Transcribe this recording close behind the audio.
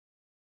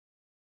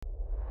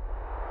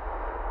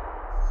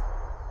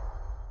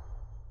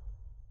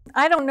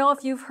I don't know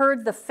if you've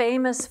heard the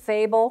famous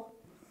fable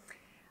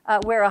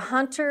where a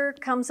hunter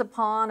comes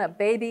upon a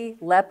baby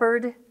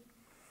leopard,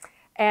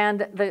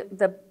 and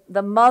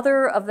the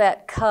mother of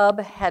that cub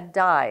had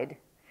died.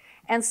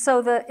 And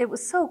so it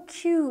was so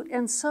cute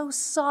and so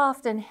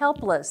soft and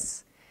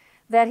helpless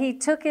that he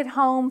took it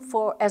home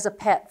as a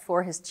pet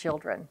for his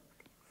children.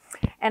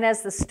 And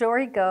as the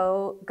story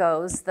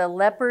goes, the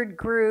leopard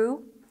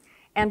grew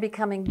and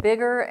becoming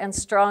bigger and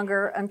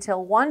stronger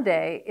until one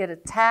day it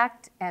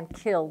attacked and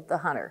killed the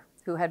hunter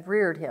who had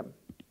reared him.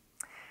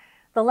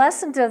 The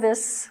lesson to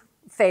this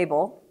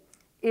fable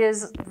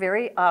is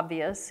very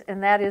obvious,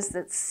 and that is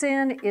that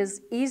sin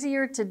is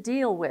easier to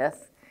deal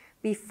with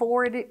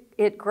before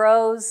it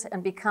grows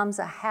and becomes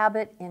a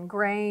habit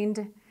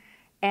ingrained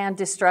and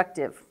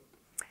destructive.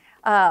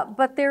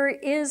 But there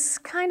is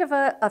kind of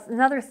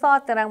another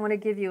thought that I want to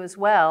give you as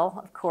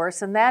well, of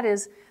course, and that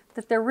is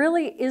that there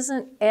really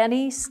isn't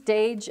any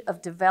stage of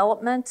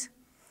development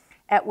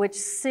at which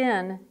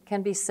sin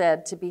can be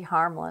said to be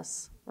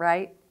harmless,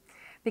 right?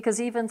 Because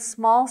even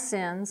small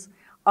sins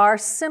are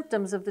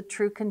symptoms of the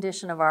true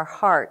condition of our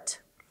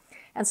heart.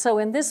 And so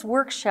in this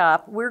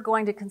workshop, we're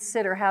going to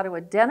consider how to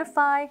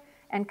identify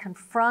and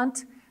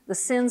confront the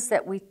sins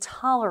that we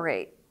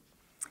tolerate,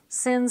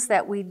 sins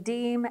that we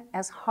deem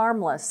as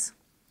harmless.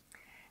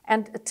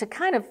 And to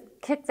kind of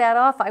kick that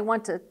off, I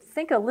want to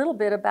think a little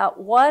bit about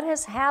what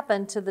has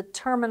happened to the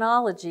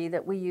terminology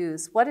that we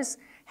use. What has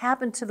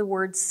happened to the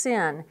word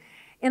sin?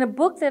 In a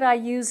book that I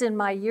use in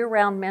my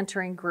year-round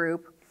mentoring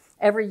group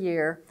every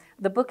year,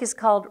 the book is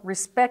called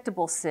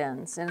Respectable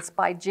Sins, and it's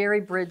by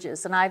Jerry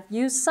Bridges. And I've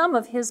used some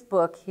of his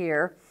book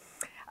here,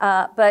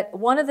 but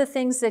one of the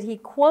things that he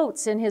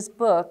quotes in his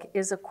book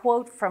is a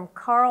quote from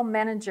Carl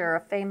Menninger, a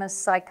famous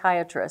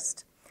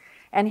psychiatrist.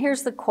 And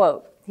here's the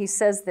quote. He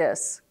says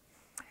this,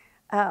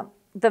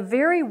 "The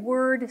very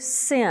word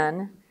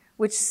sin,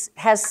 which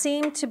has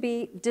seemed to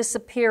be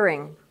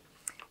disappearing.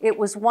 It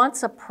was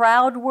once a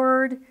proud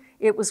word.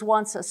 It was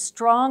once a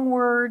strong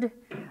word,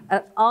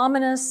 an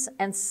ominous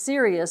and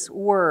serious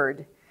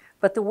word.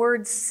 But the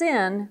word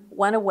sin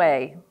went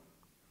away.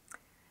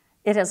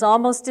 It has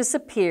almost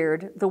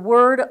disappeared, the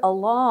word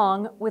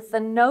along with the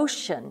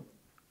notion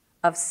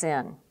of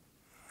sin.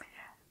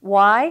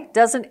 Why?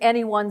 Doesn't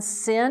anyone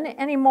sin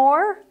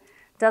anymore?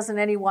 Doesn't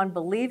anyone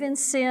believe in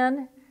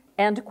sin?"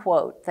 End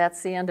quote.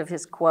 That's the end of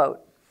his quote.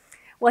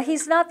 Well,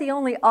 he's not the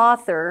only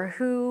author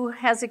who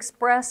has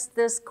expressed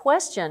this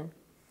question.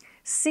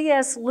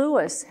 C.S.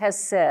 Lewis has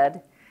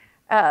said,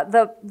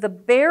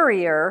 the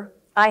barrier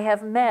I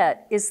have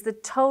met is the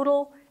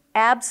total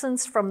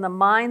absence from the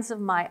minds of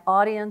my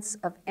audience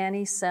of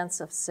any sense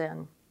of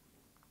sin.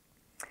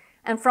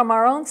 And from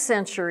our own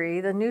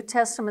century, the New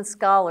Testament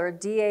scholar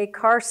D.A.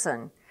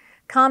 Carson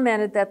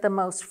commented that the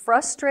most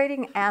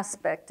frustrating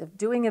aspect of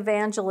doing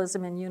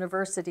evangelism in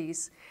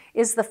universities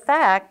is the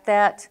fact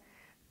that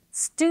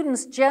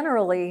students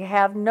generally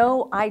have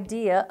no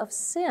idea of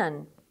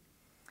sin.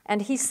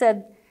 And he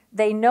said,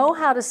 they know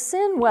how to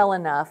sin well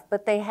enough,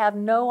 but they have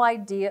no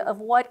idea of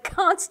what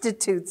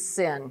constitutes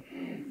sin.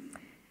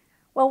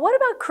 Well, what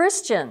about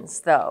Christians,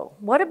 though?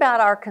 What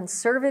about our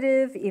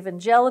conservative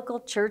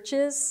evangelical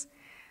churches?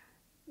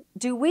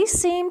 Do we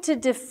seem to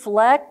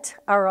deflect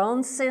our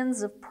own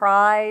sins of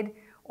pride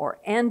or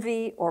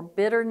envy or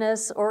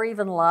bitterness or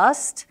even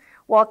lust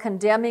while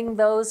condemning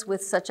those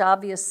with such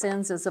obvious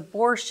sins as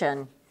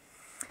abortion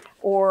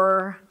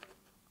or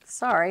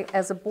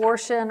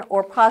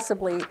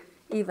possibly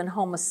even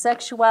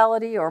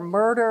homosexuality or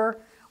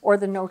murder or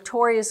the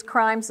notorious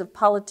crimes of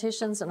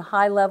politicians and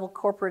high-level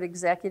corporate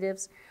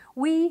executives?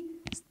 We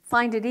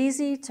find it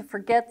easy to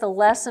forget the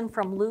lesson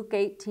from Luke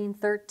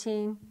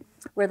 18:13,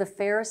 where the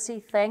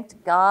Pharisee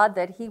thanked God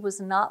that he was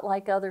not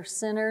like other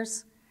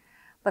sinners,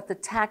 but the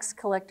tax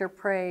collector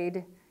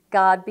prayed,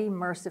 "God, be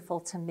merciful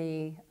to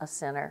me, a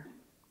sinner."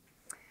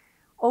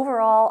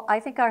 Overall, I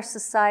think our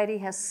society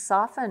has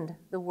softened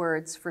the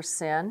words for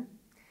sin.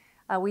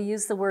 We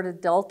use the word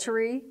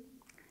adultery.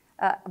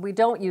 We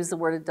don't use the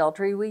word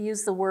adultery. We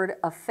use the word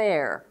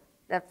affair.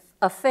 That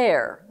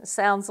affair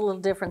sounds a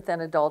little different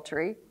than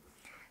adultery.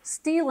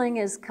 Stealing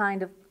is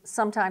kind of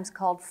sometimes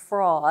called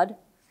fraud.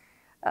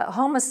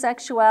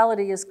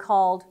 Homosexuality is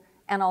called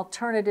an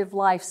alternative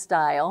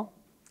lifestyle,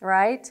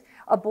 right?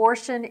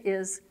 Abortion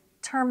is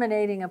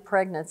terminating a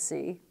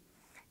pregnancy.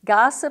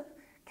 Gossip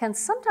can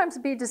sometimes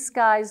be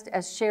disguised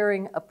as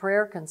sharing a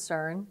prayer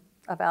concern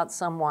about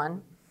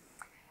someone.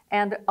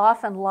 And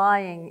often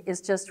lying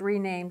is just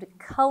renamed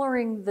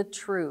coloring the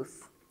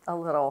truth a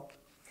little.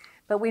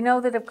 But we know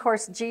that, of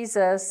course,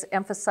 Jesus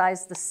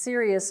emphasized the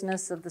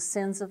seriousness of the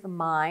sins of the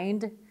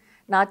mind,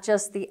 not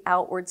just the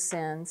outward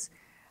sins.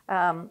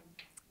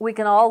 We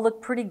can all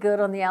look pretty good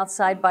on the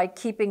outside by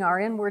keeping our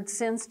inward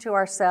sins to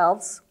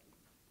ourselves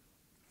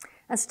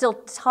and still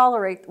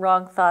tolerate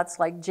wrong thoughts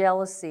like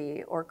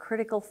jealousy or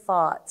critical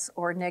thoughts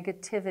or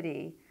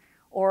negativity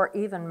or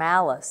even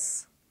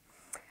malice.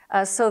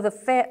 So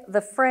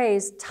the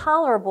phrase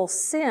tolerable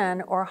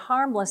sin or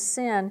harmless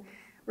sin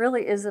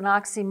really is an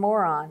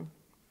oxymoron.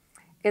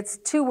 It's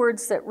two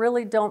words that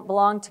really don't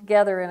belong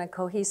together in a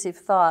cohesive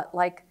thought,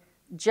 like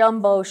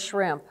jumbo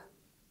shrimp.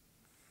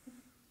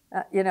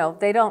 You know,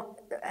 they don't,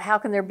 how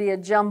can there be a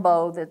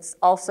jumbo that's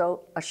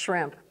also a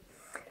shrimp?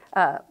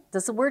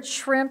 Does the word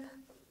shrimp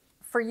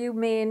for you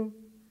mean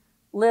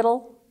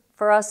little?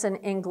 For us in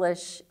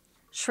English,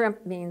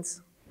 shrimp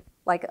means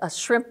like a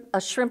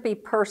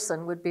shrimpy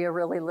person would be a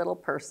really little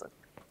person.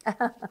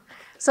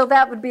 So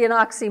that would be an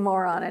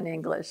oxymoron in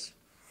English.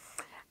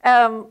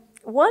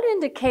 One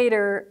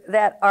indicator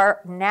that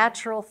our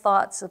natural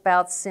thoughts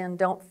about sin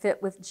don't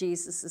fit with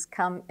Jesus has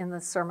come in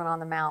the Sermon on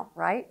the Mount,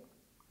 right?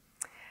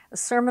 The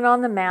Sermon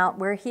on the Mount,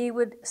 where he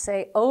would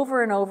say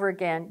over and over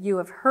again, "You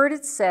have heard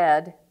it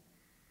said,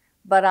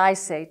 but I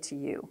say to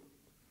you."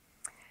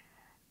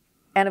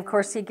 And of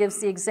course, he gives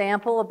the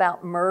example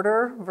about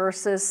murder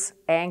versus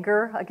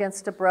anger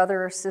against a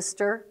brother or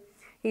sister.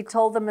 He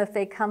told them if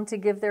they come to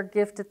give their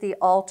gift at the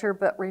altar,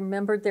 but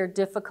remembered their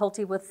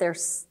difficulty with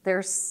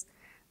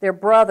their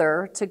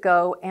brother, to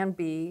go and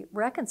be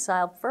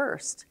reconciled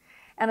first.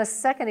 And a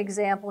second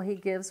example he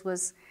gives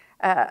was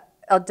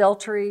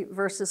adultery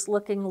versus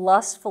looking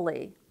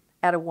lustfully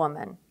at a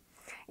woman.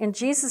 In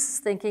Jesus'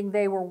 thinking,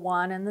 they were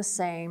one and the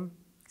same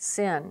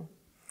sin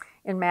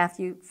in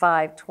Matthew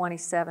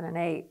 5:27 and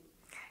 8.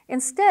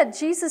 Instead,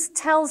 Jesus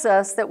tells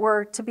us that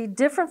we're to be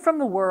different from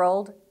the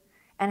world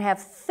and have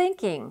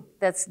thinking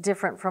that's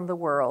different from the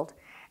world.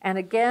 And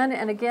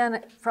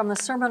again, from the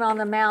Sermon on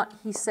the Mount,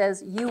 he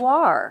says, you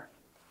are.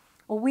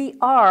 Well, we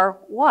are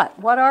what?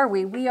 What are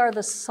we? We are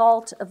the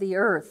salt of the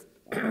earth.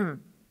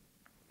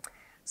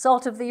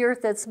 Salt of the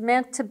earth that's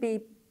meant to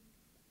be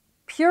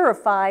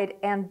purified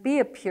and be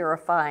a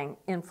purifying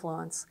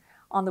influence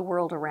on the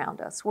world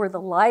around us. We're the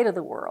light of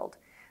the world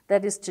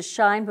that is to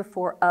shine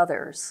before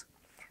others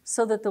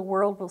so that the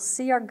world will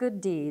see our good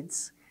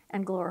deeds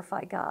and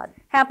glorify God.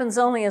 Happens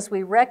only as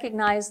we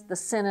recognize the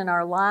sin in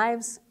our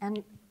lives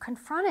and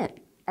confront it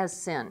as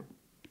sin.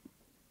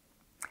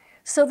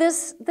 So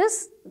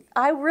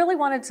I really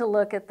wanted to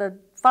look at the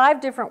 5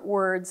 different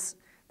words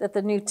that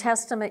the New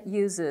Testament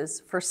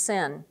uses for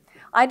sin.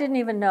 I didn't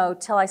even know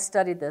till I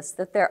studied this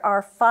that there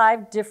are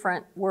 5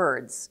 different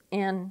words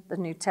in the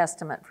New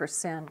Testament for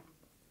sin.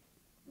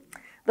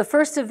 The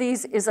first of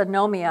these is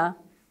anomia,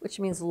 which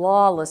means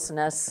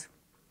lawlessness.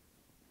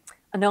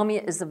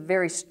 Anomia is a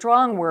very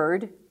strong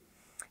word,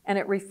 and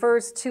it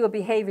refers to a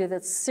behavior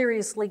that's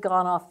seriously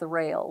gone off the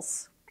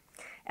rails.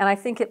 And I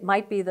think it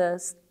might be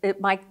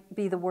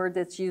the word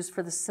that's used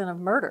for the sin of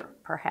murder,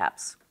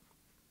 perhaps.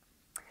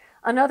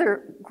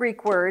 Another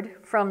Greek word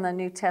from the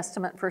New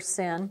Testament for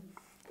sin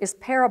is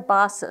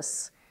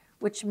parabasis,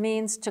 which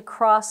means to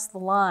cross the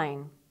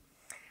line.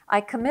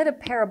 I commit a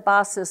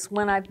parabasis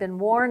when I've been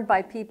warned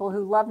by people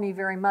who love me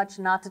very much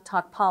not to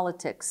talk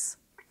politics.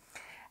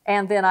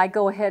 And then I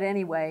go ahead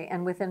anyway,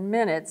 and within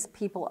minutes,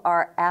 people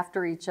are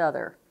after each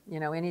other,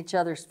 in each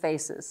other's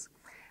faces.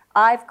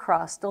 I've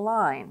crossed a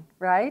line,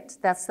 right?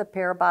 That's the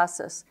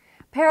parabasis.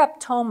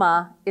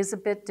 Paraptoma is a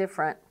bit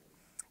different.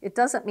 It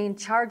doesn't mean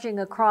charging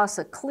across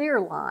a clear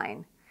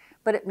line,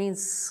 but it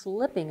means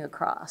slipping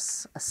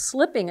across,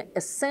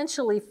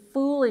 essentially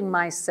fooling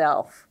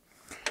myself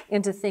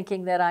into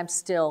thinking that I'm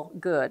still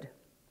good.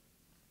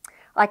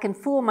 I can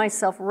fool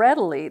myself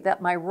readily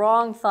that my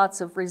wrong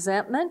thoughts of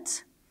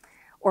resentment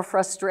or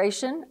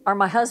frustration are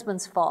my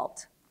husband's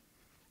fault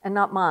and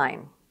not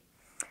mine.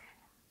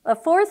 The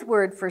fourth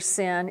word for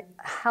sin,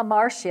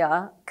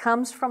 hamartia,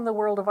 comes from the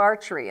world of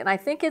archery, and I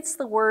think it's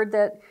the word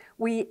that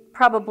we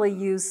probably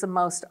use the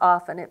most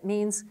often. It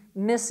means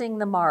missing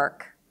the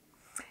mark.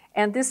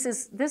 And this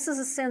is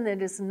a sin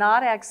that is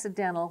not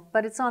accidental,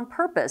 but it's on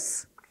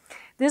purpose.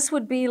 This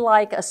would be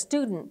like a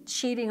student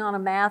cheating on a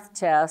math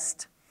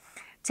test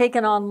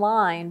taken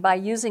online by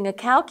using a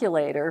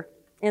calculator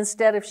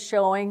instead of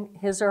showing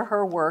his or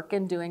her work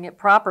and doing it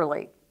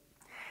properly.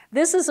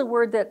 This is a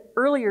word that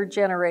earlier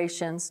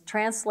generations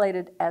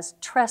translated as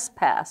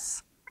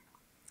trespass.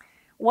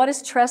 What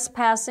is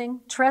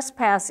trespassing?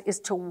 Trespass is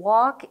to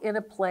walk in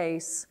a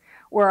place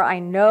where I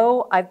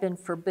know I've been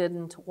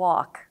forbidden to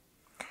walk.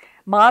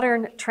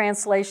 Modern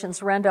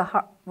translations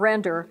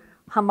render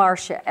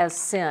hamartia as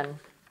sin.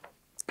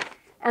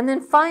 And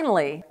then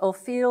finally,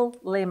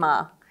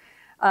 ophiolema,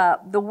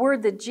 the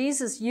word that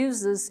Jesus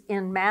uses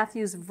in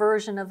Matthew's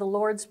version of the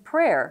Lord's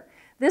Prayer.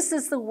 This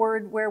is the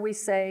word where we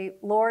say,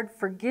 Lord,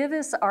 forgive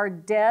us our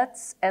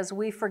debts as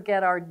we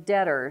forget our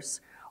debtors.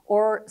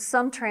 Or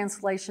some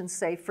translations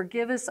say,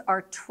 forgive us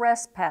our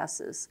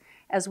trespasses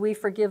as we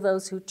forgive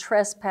those who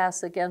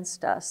trespass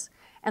against us.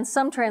 And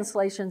some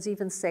translations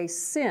even say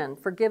sin.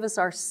 Forgive us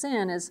our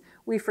sin as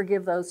we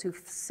forgive those who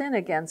sin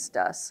against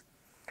us.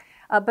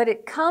 But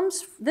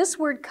this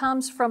word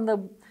comes from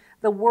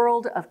the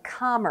world of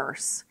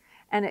commerce,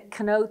 and it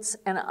connotes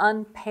an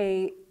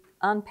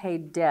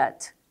unpaid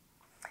debt.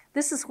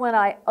 This is when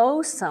I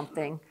owe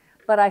something,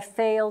 but I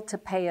fail to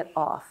pay it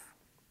off.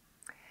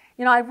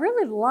 I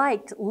really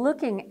liked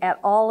looking at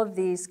all of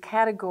these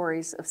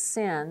categories of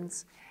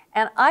sins,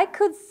 and I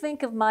could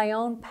think of my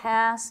own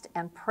past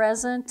and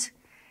present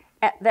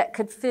that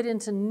could fit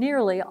into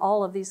nearly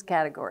all of these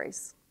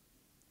categories.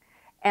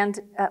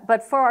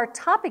 But for our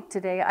topic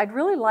today, I'd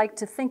really like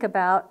to think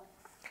about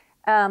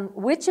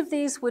which of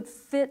these would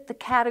fit the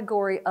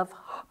category of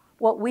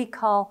what we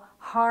call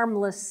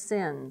harmless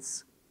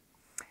sins.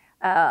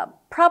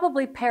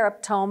 Probably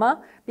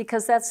paraptoma,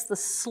 because that's the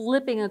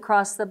slipping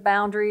across the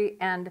boundary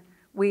and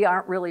we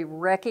aren't really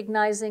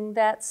recognizing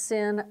that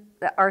sin,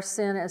 our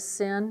sin as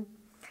sin.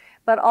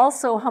 But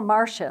also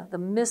hamartia, the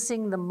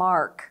missing the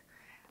mark,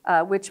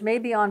 which may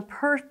be on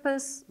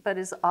purpose, but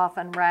is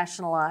often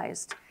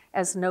rationalized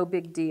as no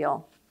big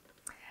deal.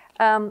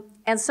 And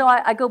so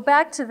I go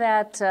back to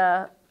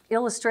that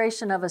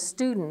illustration of a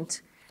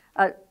student,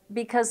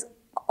 because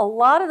a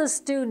lot of the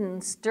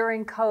students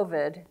during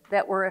COVID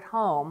that were at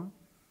home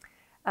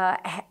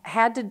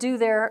had to do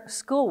their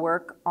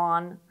schoolwork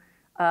on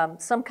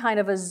some kind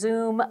of a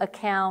Zoom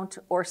account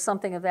or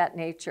something of that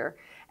nature.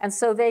 And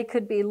so they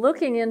could be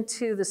looking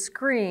into the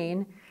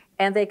screen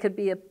and they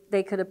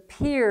could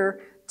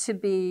appear to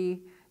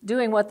be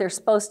doing what they're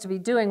supposed to be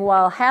doing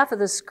while half of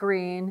the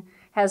screen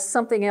has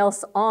something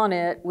else on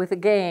it with a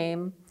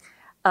game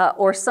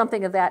or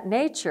something of that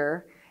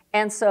nature.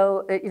 And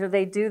so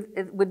they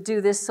would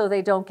do this so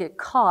they don't get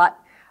caught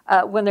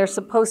when they're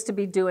supposed to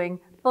be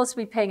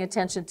paying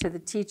attention to the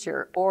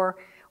teacher, or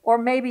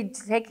maybe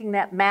taking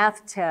that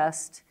math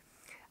test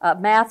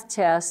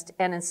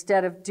and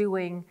instead of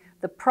doing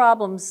the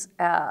problems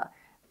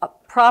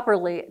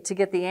properly to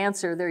get the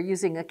answer, they're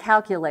using a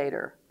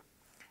calculator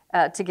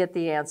to get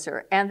the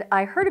answer. And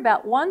I heard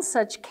about one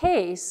such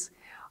case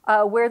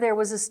where there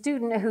was a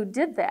student who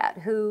did that,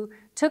 who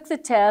took the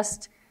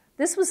test.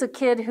 This was a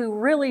kid who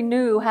really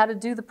knew how to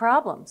do the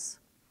problems.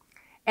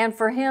 And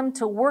for him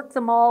to work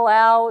them all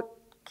out,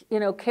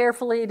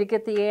 carefully to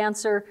get the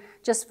answer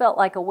just felt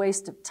like a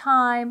waste of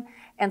time.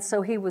 And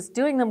so he was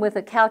doing them with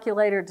a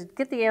calculator to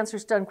get the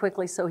answers done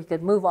quickly so he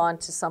could move on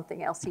to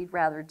something else he'd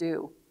rather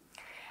do.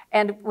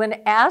 And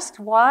when asked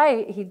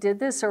why he did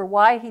this or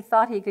why he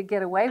thought he could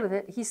get away with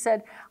it, he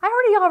said,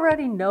 I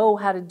already know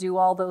how to do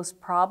all those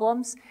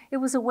problems. It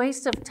was a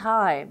waste of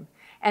time.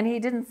 And he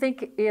didn't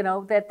think,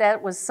 that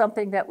was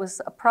something that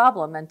was a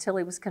problem until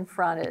he was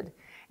confronted.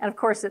 And of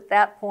course, at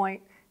that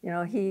point,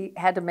 he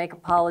had to make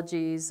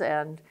apologies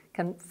and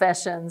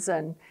confessions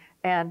and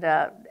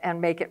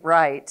make it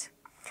right.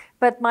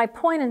 But my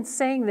point in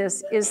saying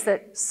this is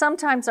that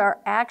sometimes our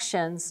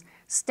actions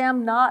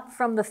stem not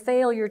from the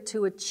failure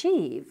to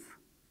achieve,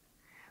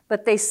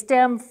 but they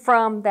stem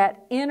from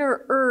that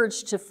inner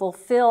urge to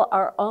fulfill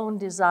our own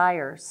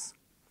desires.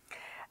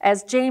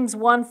 As James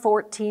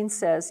 1:14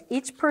 says,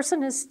 each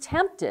person is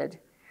tempted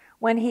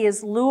when he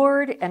is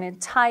lured and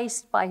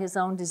enticed by his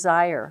own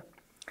desire.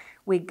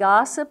 We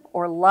gossip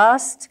or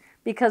lust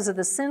because of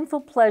the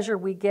sinful pleasure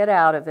we get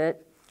out of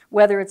it,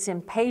 whether it's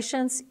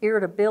impatience,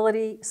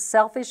 irritability,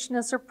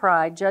 selfishness or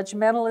pride,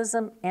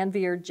 judgmentalism,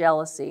 envy or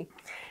jealousy.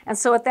 And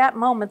so at that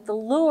moment, the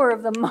lure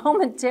of the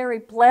momentary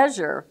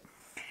pleasure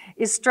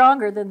is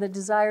stronger than the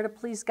desire to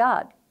please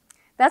God.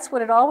 That's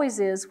what it always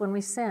is when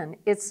we sin.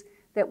 It's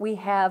that we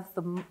have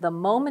the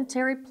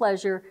momentary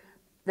pleasure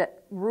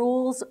that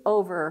rules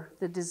over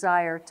the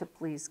desire to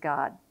please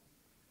God.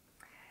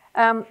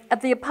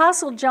 The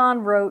Apostle John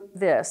wrote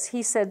this.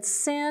 He said,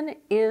 sin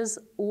is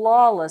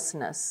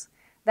lawlessness.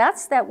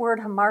 That's that word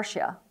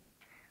hamartia,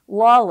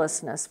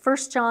 lawlessness.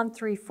 1 John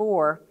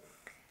 3:4.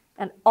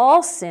 And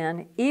all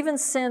sin, even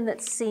sin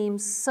that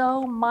seems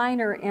so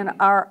minor in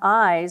our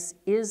eyes,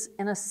 is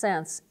in a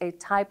sense a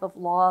type of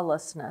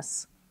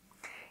lawlessness.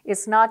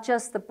 It's not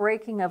just the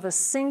breaking of a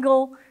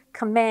single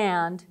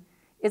command,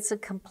 it's a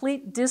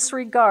complete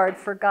disregard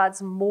for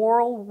God's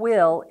moral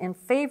will in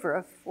favor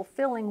of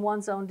fulfilling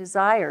one's own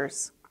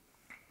desires.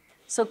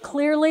 So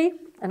clearly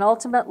and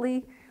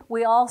ultimately,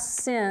 we all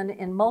sin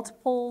in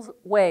multiple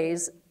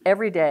ways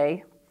every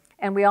day,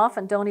 and we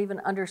often don't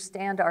even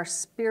understand our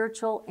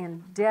spiritual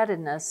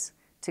indebtedness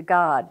to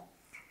God.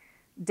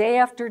 Day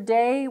after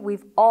day,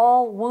 we've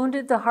all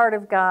wounded the heart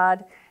of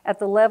God at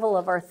the level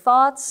of our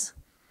thoughts,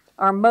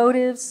 our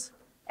motives,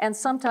 and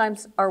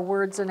sometimes our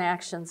words and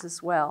actions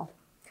as well.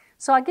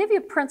 So I'll give you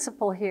a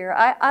principle here.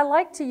 I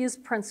like to use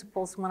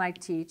principles when I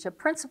teach. A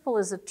principle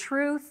is a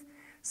truth,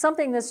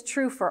 something that's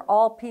true for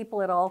all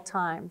people at all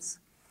times.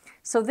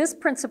 So this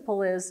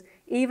principle is,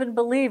 even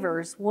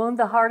believers wound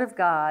the heart of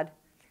God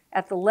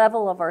at the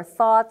level of our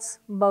thoughts,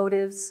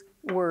 motives,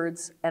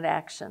 words, and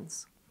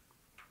actions.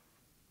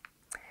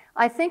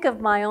 I think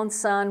of my own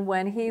son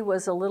when he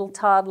was a little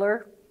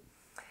toddler,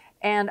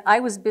 and I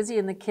was busy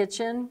in the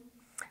kitchen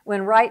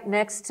when right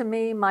next to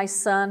me my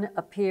son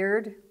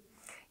appeared.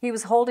 He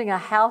was holding a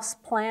house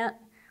plant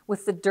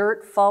with the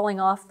dirt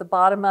falling off the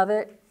bottom of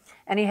it,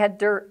 and he had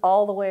dirt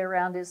all the way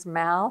around his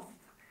mouth,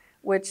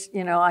 which,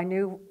 I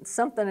knew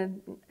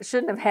something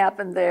shouldn't have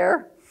happened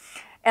there.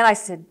 And I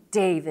said,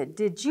 David,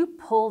 did you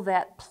pull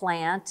that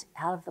plant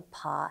out of the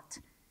pot?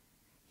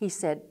 He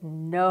said,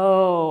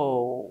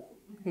 no.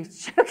 He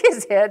shook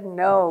his head,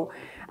 no.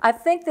 I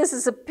think this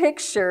is a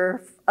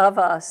picture of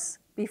us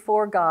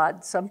before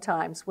God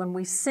sometimes when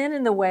we sin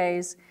in the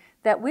ways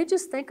that we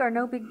just think are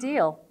no big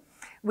deal.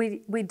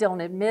 We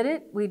don't admit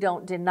it. We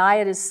don't deny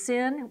it as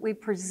sin. We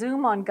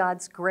presume on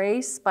God's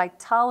grace by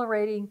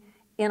tolerating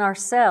in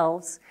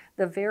ourselves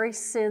the very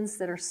sins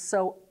that are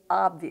so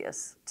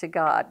obvious to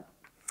God.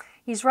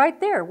 He's right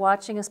there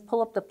watching us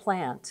pull up the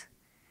plant,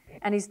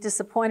 and he's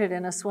disappointed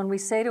in us when we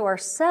say to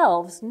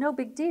ourselves, no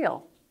big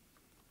deal.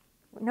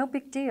 No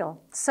big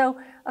deal. So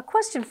a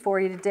question for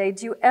you today,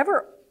 do you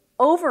ever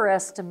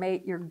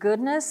overestimate your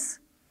goodness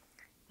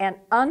and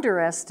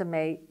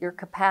underestimate your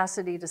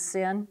capacity to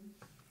sin?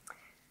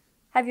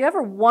 Have you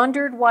ever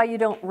wondered why you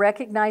don't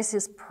recognize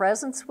his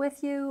presence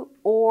with you,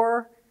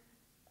 or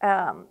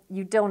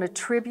you don't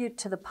attribute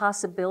to the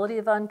possibility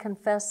of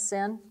unconfessed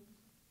sin?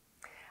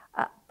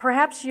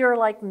 Perhaps you're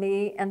like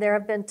me, and there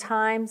have been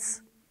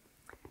times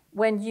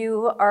when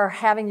you are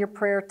having your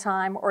prayer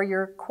time or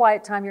your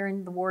quiet time, you're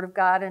in the Word of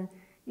God, and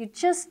you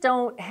just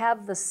don't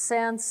have the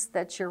sense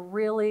that you're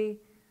really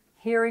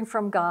hearing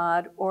from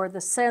God, or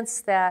the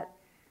sense that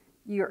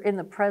you're in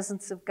the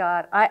presence of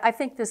God. I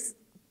think this,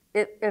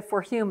 if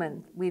we're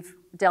human, we've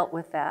dealt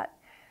with that.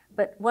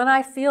 But when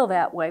I feel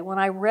that way, when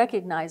I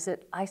recognize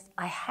it,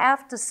 I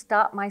have to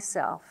stop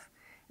myself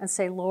and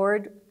say,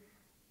 Lord,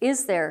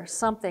 is there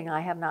something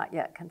I have not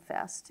yet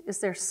confessed? Is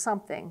there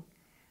something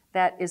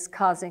that is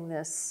causing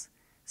this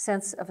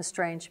sense of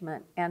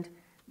estrangement? And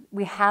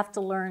we have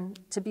to learn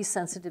to be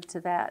sensitive to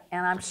that.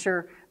 And I'm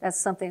sure that's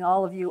something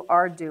all of you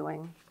are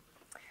doing.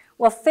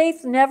 Well,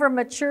 faith never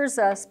matures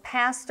us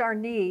past our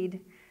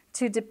need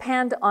to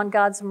depend on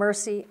God's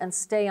mercy and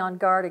stay on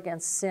guard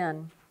against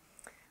sin.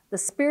 The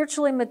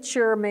spiritually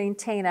mature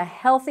maintain a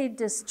healthy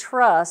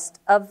distrust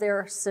of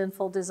their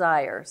sinful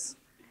desires.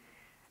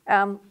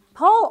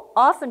 Paul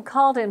often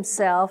called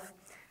himself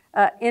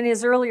in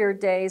his earlier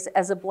days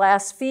as a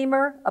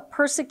blasphemer, a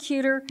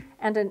persecutor,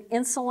 and an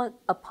insolent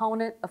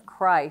opponent of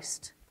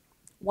Christ.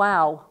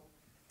 Wow.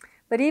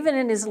 But even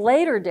in his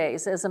later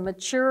days as a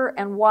mature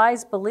and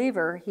wise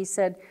believer, he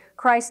said,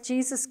 Christ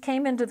Jesus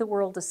came into the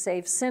world to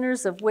save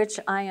sinners, of which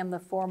I am the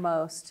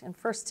foremost, in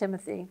 1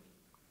 Timothy.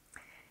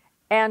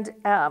 And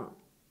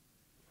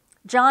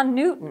John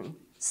Newton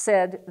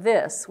said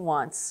this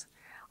once,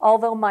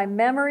 although my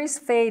memory's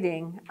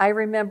fading, I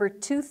remember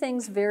two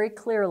things very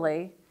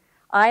clearly.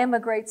 I am a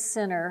great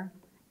sinner,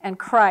 and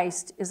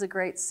Christ is a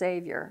great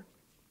Savior.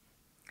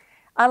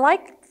 I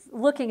like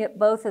looking at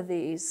both of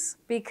these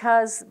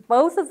because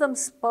both of them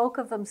spoke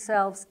of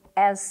themselves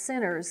as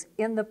sinners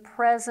in the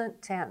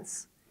present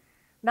tense.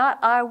 Not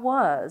I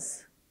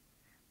was,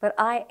 but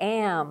I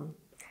am.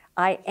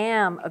 I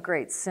am a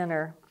great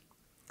sinner.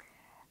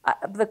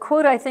 The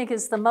quote I think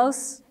is the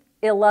most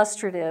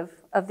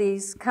illustrative of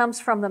these comes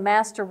from the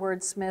master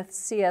wordsmith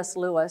C.S.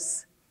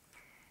 Lewis.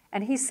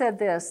 And he said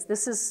this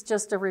is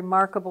just a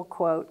remarkable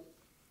quote.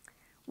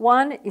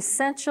 One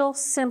essential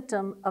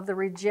symptom of the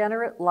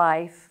regenerate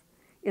life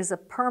is a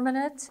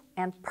permanent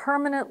and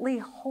permanently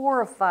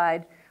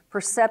horrified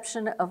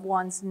perception of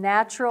one's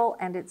natural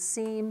and, it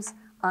seems,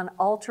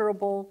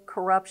 unalterable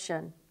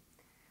corruption.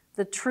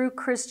 The true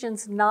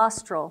Christian's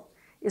nostril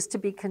is to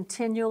be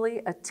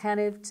continually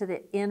attentive to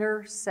the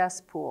inner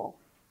cesspool.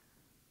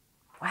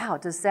 Wow,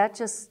 does that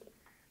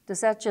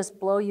just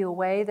blow you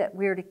away, that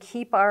we're to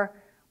keep our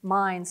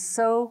minds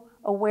so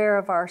aware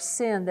of our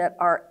sin that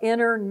our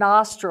inner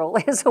nostril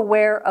is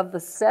aware of the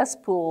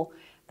cesspool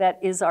that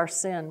is our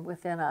sin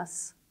within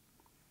us?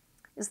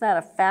 Isn't that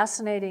a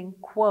fascinating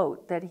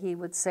quote that he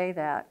would say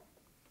that?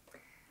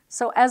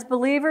 So as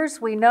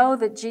believers, we know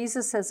that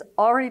Jesus has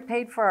already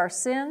paid for our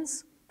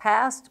sins,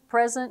 past,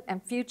 present,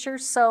 and future.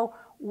 So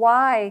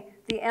why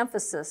the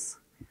emphasis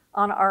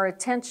on our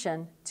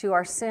attention to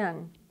our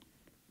sin?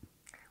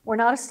 We're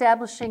not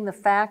establishing the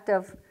fact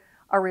of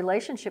our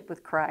relationship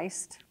with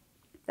Christ.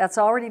 That's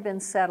already been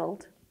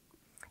settled.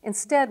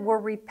 Instead, we're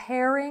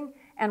repairing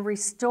and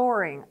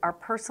restoring our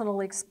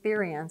personal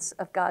experience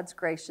of God's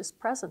gracious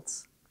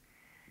presence.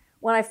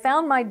 When I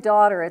found my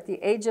daughter at the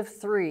age of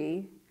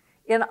 3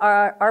 in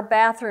our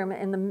bathroom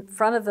in the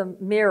front of the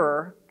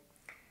mirror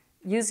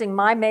using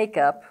my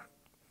makeup,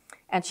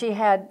 and she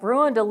had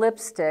ruined a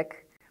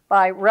lipstick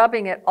by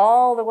rubbing it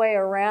all the way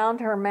around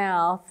her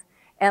mouth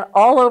and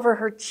all over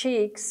her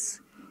cheeks,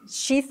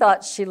 she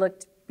thought she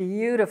looked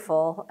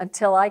beautiful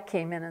until I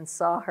came in and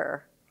saw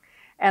her.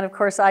 And of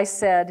course I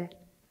said,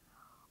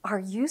 "Are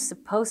you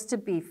supposed to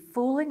be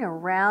fooling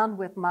around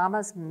with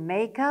Mama's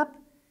makeup?"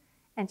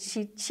 And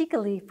she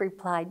cheekily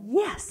replied,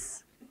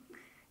 "Yes."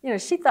 You know,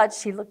 she thought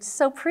she looked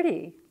so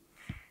pretty.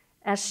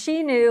 As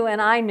she knew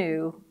and I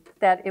knew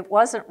that it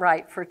wasn't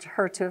right for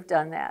her to have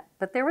done that.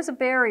 But there was a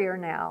barrier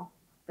now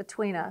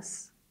between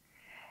us.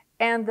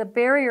 And the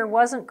barrier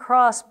wasn't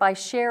crossed by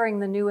sharing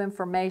the new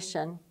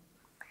information.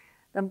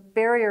 The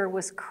barrier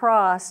was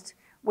crossed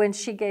when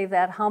she gave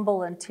that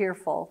humble and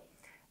tearful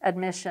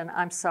admission,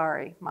 "I'm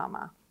sorry,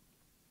 Mama."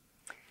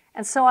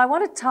 And so I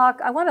want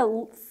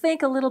to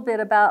think a little bit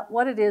about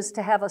what it is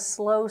to have a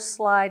slow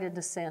slide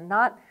into sin,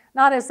 not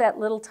as that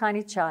little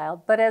tiny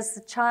child, but as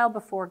the child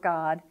before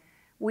God.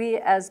 We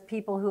as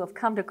people who have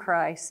come to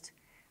Christ,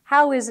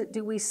 how is it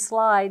do we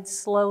slide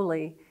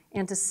slowly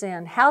into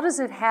sin? How does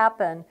it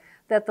happen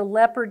that the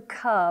leopard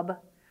cub,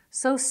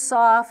 so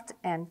soft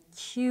and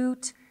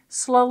cute,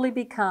 slowly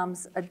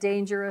becomes a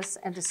dangerous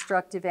and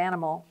destructive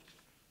animal?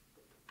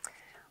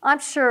 I'm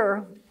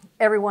sure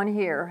everyone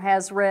here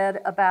has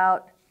read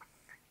about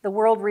the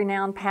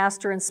world-renowned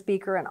pastor and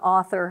speaker and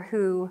author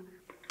who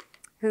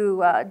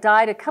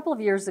died a couple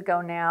of years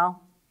ago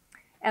now.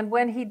 And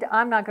when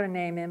I'm not going to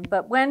name him,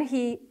 but when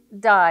he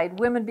died,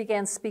 women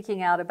began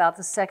speaking out about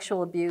the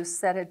sexual abuse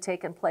that had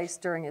taken place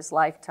during his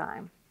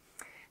lifetime.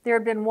 There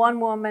had been one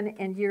woman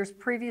in years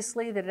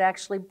previously that had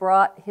actually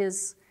brought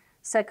his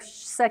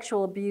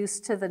sexual abuse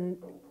to the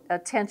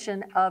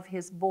attention of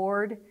his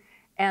board,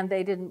 and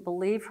they didn't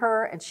believe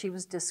her, and she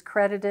was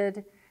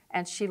discredited,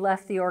 and she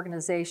left the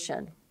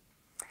organization.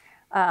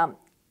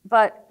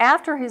 But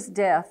after his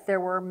death, there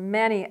were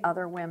many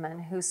other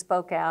women who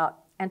spoke out,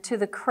 and to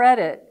the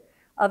credit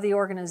of the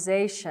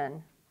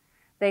organization,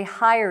 they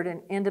hired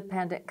an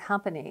independent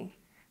company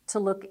to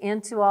look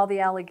into all the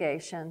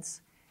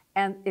allegations,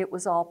 and it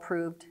was all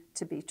proved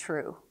to be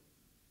true.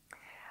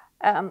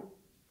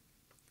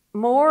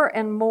 More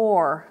and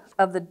more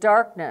of the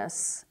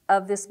darkness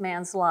of this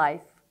man's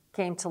life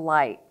came to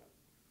light,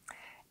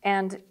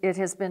 and it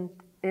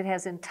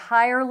has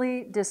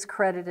entirely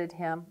discredited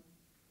him.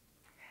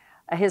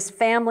 His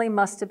family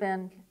must have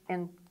been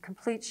in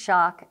complete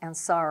shock and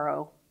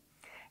sorrow,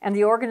 and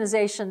the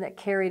organization that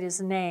carried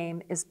his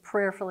name is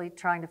prayerfully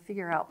trying to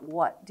figure out,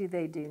 what do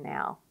they do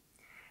now?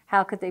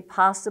 How could they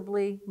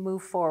possibly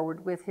move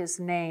forward with his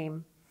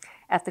name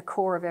at the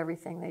core of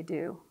everything they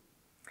do?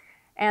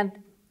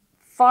 And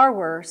far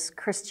worse,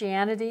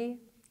 Christianity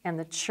and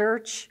the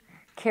church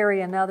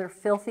carry another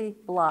filthy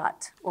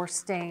blot or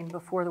stain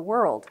before the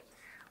world.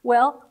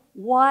 Well,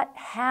 what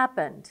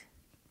happened?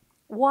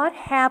 What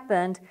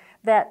happened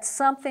that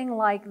something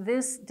like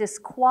this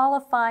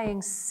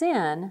disqualifying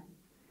sin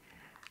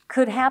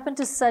could happen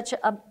to such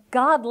a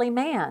godly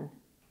man,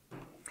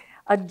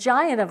 a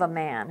giant of a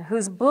man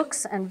whose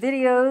books and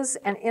videos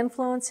and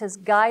influence has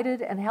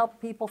guided and helped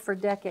people for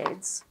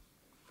decades?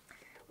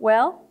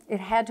 Well, it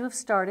had to have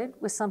started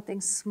with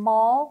something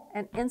small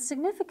and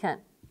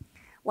insignificant,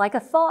 like a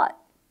thought,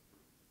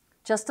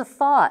 just a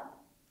thought.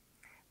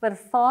 But a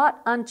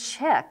thought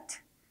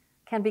unchecked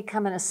can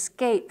become an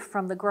escape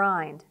from the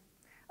grind,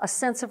 a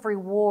sense of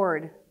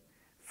reward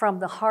from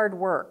the hard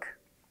work.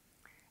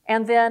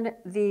 And then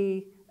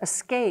the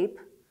escape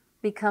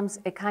becomes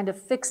a kind of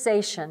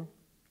fixation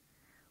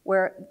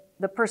where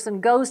the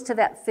person goes to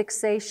that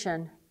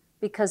fixation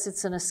because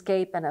it's an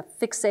escape, and a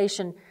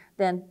fixation,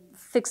 then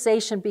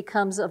fixation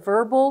becomes a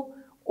verbal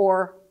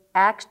or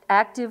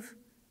active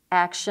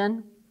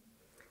action,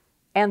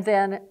 and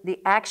then the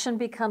action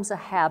becomes a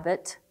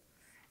habit,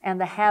 and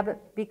the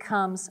habit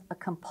becomes a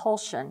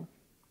compulsion,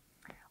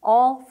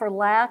 all for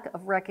lack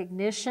of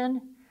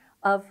recognition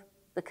of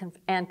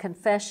and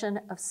confession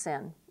of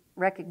sin.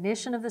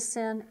 Recognition of the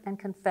sin and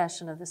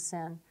confession of the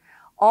sin.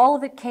 All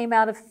of it came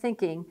out of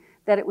thinking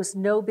that it was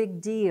no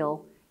big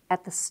deal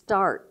at the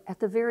start, at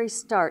the very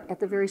start, at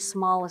the very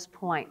smallest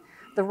point.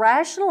 The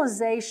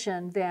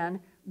rationalization then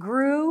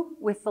grew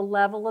with the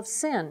level of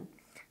sin.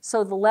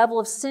 So the level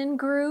of sin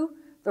grew,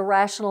 the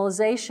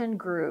rationalization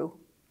grew.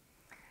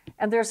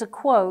 And there's a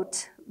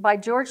quote by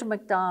George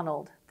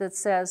MacDonald that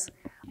says,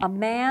 "A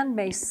man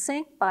may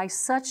sink by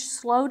such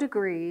slow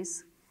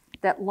degrees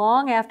that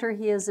long after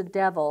he is a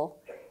devil,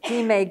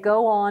 he may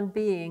go on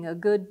being a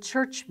good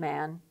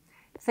churchman,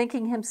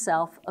 thinking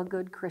himself a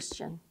good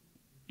Christian."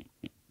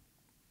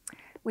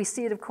 We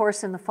see it, of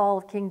course, in the fall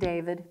of King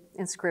David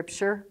in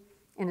Scripture,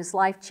 in his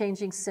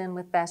life-changing sin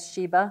with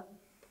Bathsheba.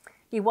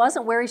 He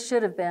wasn't where he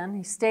should have been.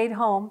 He stayed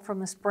home from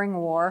the spring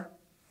war.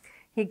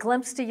 He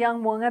glimpsed a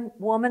young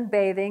woman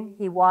bathing.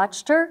 He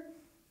watched her.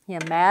 He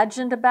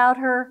imagined about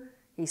her.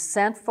 He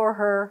sent for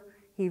her.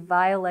 He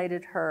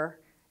violated her.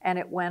 And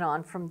it went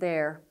on from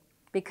there,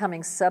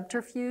 becoming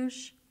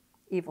subterfuge,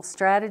 evil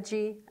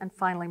strategy, and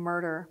finally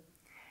murder.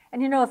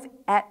 And you know, if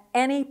at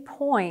any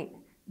point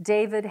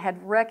David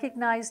had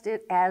recognized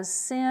it as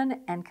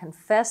sin and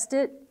confessed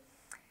it,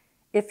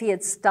 if he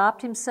had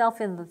stopped himself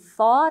in the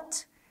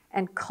thought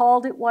and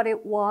called it what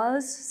it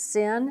was,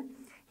 sin,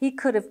 he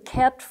could have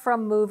kept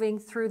from moving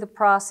through the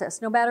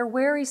process, no matter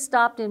where he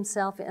stopped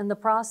himself in the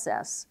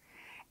process.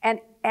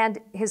 And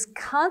his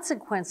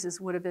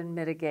consequences would have been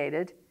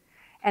mitigated,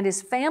 and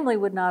his family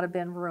would not have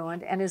been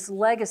ruined, and his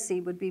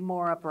legacy would be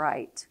more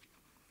upright.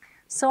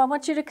 So I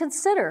want you to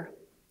consider,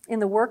 in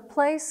the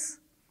workplace,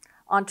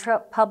 on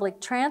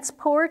public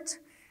transport,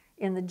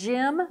 in the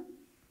gym,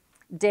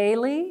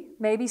 daily,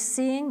 maybe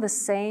seeing the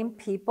same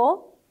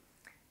people.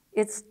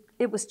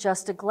 It was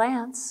just a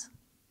glance,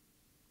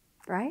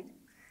 right?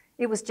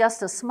 It was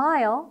just a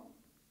smile.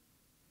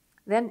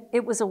 Then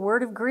it was a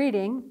word of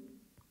greeting.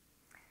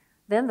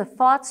 Then the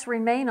thoughts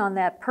remain on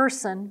that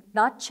person,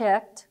 not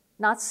checked,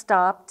 not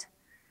stopped.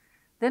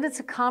 Then it's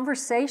a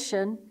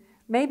conversation,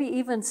 maybe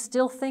even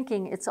still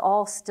thinking it's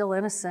all still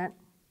innocent.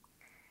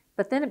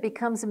 But then it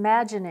becomes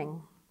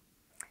imagining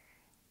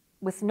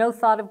with no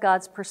thought of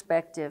God's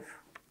perspective,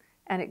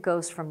 and it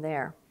goes from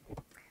there.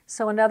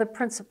 So another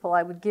principle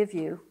I would give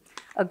you,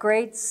 a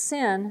great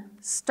sin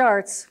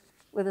starts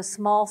with a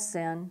small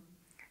sin,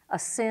 a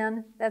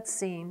sin that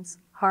seems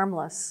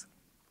harmless.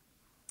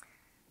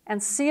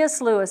 And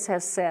C.S. Lewis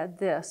has said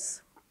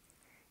this,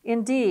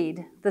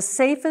 "Indeed, the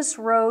safest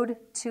road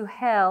to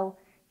hell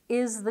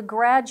is the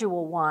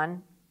gradual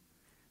one,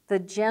 the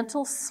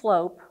gentle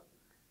slope,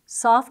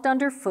 soft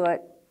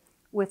underfoot,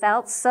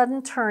 without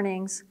sudden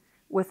turnings,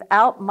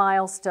 without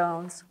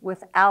milestones,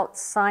 without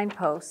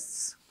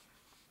signposts."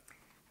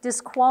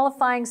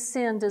 Disqualifying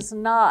sin does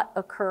not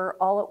occur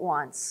all at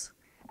once,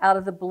 out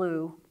of the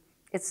blue.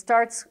 It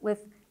starts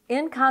with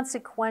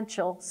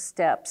inconsequential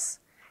steps,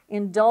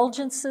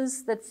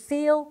 indulgences that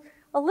feel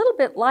a little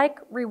bit like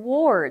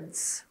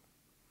rewards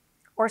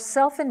or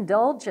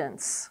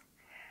self-indulgence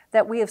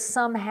that we have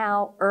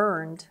somehow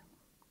earned.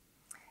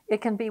 It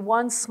can be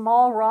one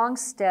small wrong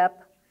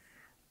step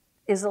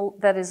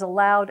that is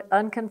allowed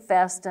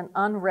unconfessed and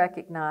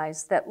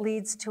unrecognized that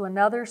leads to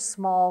another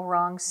small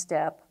wrong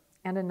step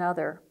and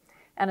another,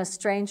 and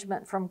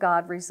estrangement from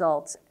God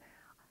results.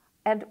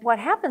 And what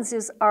happens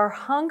is our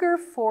hunger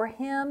for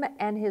Him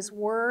and His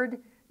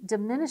Word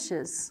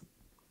diminishes,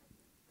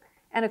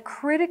 and a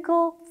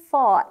critical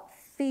thought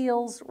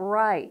feels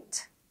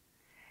right,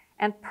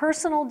 and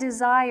personal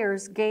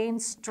desires gain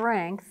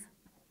strength,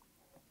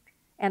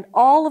 and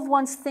all of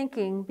one's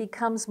thinking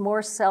becomes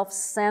more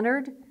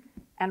self-centered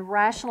and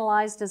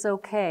rationalized as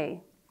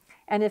okay.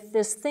 And if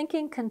this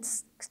thinking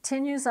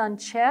continues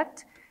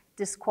unchecked,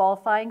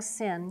 disqualifying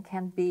sin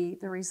can be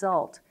the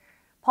result.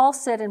 Paul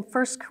said in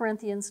 1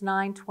 Corinthians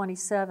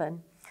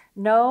 9:27,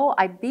 "No,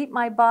 I beat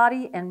my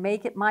body and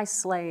make it my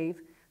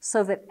slave,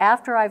 so that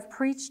after I've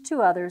preached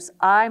to others,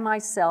 I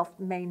myself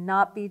may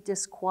not be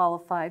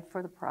disqualified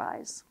for the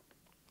prize."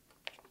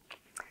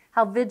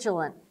 How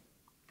vigilant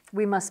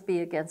we must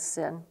be against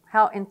sin.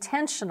 How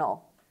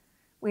intentional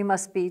we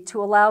must be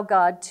to allow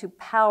God to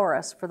power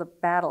us for the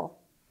battle.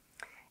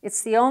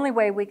 It's the only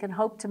way we can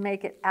hope to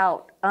make it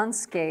out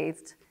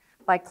unscathed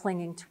by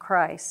clinging to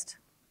Christ.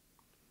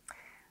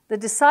 The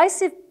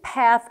decisive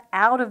path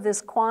out of this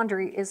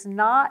quandary is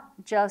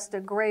not just a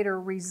greater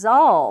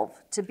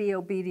resolve to be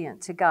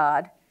obedient to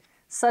God.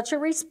 Such a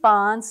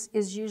response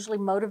is usually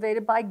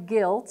motivated by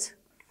guilt,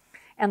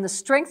 and the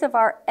strength of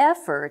our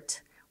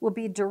effort will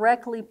be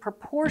directly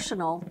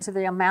proportional to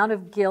the amount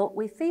of guilt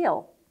we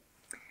feel.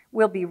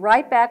 We'll be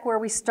right back where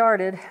we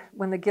started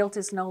when the guilt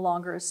is no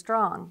longer as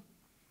strong.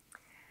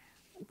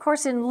 Of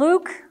course, in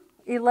Luke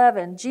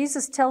 11,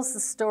 Jesus tells the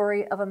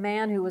story of a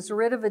man who was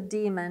rid of a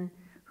demon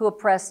who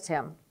oppressed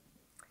him.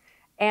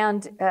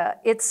 And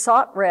it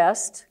sought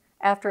rest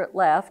after it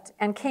left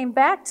and came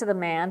back to the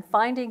man,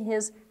 finding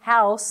his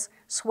house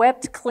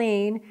swept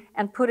clean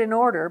and put in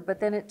order, but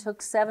then it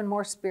took 7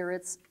 more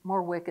spirits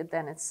more wicked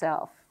than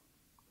itself.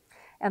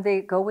 And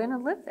they go in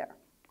and live there.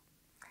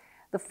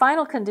 The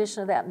final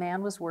condition of that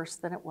man was worse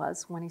than it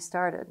was when he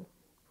started.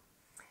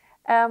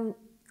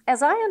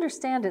 As I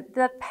understand it,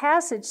 that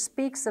passage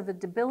speaks of a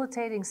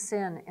debilitating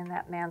sin in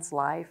that man's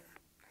life.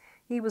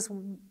 He was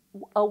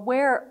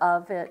aware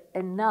of it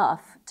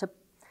enough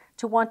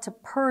to want to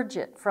purge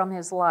it from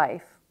his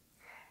life.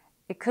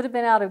 It could have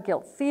been out of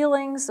guilt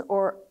feelings,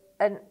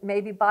 and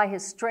maybe by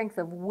his strength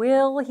of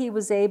will, he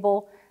was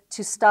able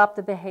to stop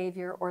the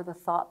behavior or the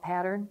thought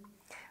pattern.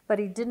 But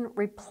he didn't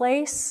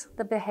replace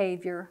the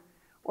behavior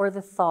or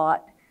the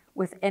thought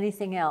with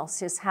anything else.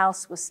 His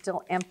house was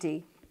still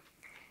empty.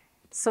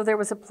 So there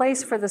was a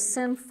place for the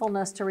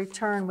sinfulness to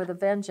return with a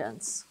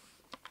vengeance.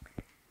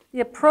 The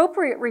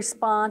appropriate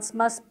response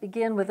must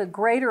begin with a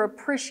greater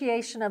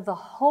appreciation of the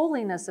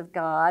holiness of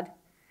God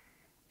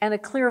and a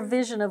clear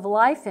vision of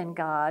life in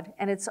God,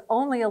 and it's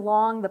only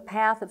along the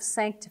path of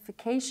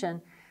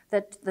sanctification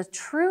that the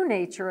true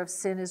nature of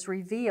sin is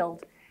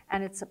revealed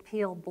and its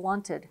appeal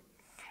blunted.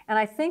 And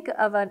I think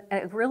of a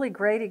really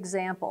great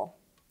example.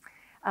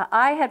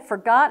 I had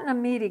forgotten a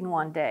meeting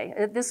one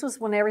day. This was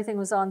when everything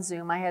was on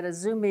Zoom. I had a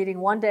Zoom meeting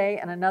one day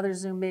and another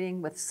Zoom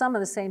meeting with some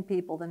of the same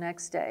people the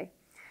next day.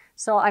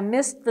 So I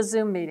missed the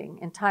Zoom meeting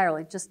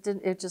entirely.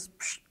 It just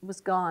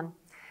was gone.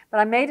 But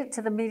I made it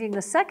to the meeting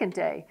the second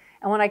day.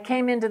 And when I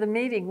came into the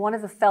meeting, one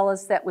of the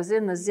fellows that was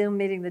in the Zoom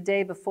meeting the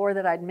day before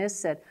that I'd missed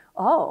said,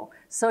 "Oh,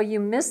 so you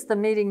missed the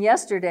meeting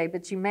yesterday,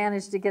 but you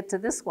managed to get to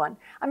this one."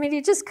 I mean,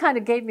 he just kind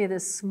of gave me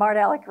this smart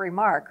aleck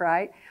remark,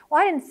 right? Well,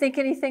 I didn't think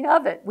anything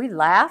of it. We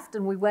laughed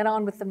and we went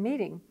on with the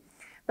meeting.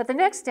 But the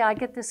next day I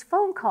get this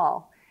phone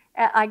call.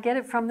 I get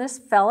it from this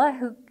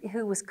fella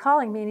who was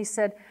calling me, and he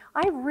said,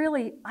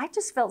 I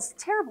just felt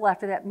terrible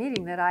after that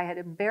meeting that I had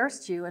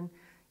embarrassed you and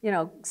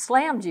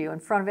slammed you in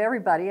front of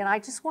everybody, and I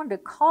just wanted to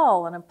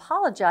call and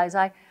apologize.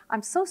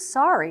 I'm so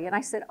sorry. And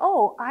I said,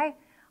 "Oh,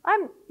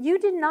 you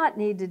did not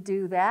need to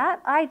do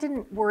that. I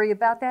didn't worry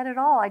about that at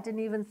all. I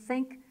didn't even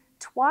think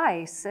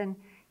twice." And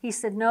he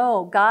said,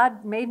 "No,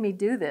 God made me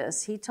do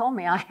this. He told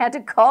me I had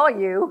to call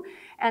you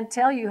and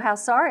tell you how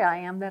sorry I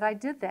am that I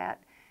did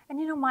that." And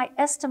my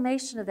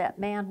estimation of that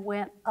man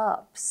went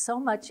up so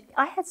much.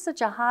 I had such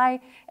a high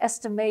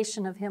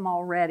estimation of him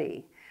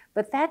already.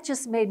 But that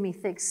just made me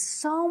think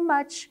so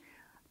much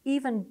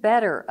even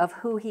better of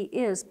who he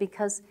is,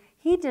 because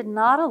he did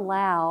not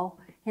allow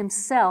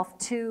himself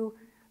to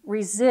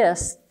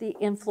resist the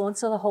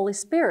influence of the Holy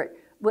Spirit,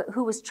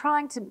 who was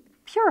trying to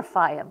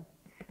purify him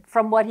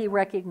from what he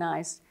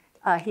recognized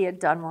he had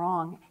done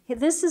wrong.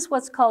 This is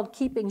what's called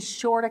keeping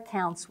short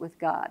accounts with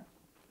God.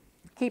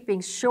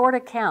 Keeping short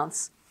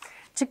accounts.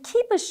 To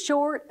keep a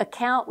short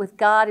account with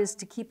God is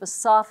to keep a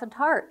softened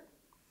heart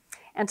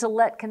and to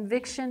let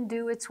conviction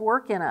do its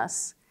work in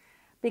us,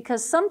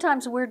 because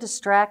sometimes we're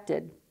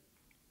distracted.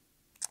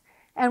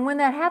 And when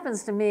that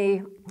happens to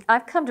me,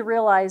 I've come to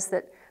realize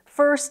that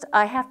first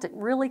I have to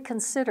really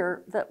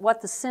consider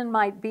what the sin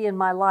might be in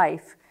my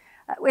life.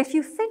 If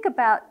you think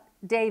about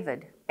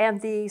David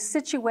and the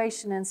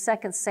situation in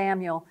 2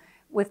 Samuel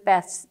with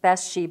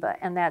Bathsheba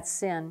and that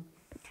sin,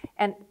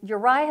 and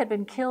Uriah had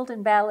been killed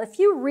in battle. If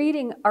you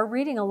are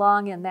reading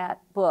along in that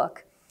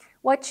book,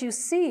 what you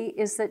see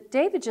is that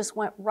David just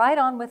went right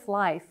on with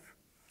life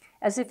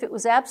as if it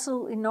was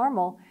absolutely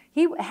normal.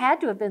 He had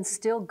to have been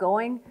still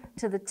going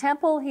to the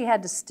temple. He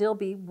had to still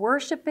be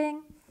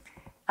worshiping.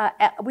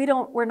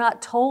 We're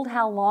not told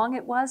how long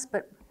it was,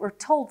 but we're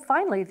told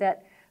finally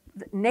that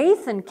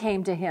Nathan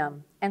came to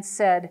him and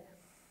said,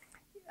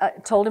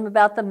 told him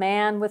about the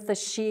man with the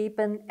sheep,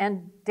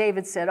 and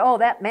David said, "Oh,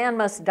 that man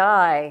must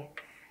die."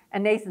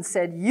 And Nathan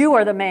said, "You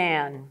are the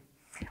man."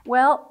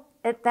 Well,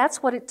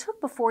 that's what it took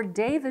before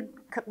David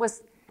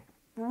was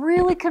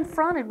really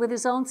confronted with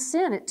his own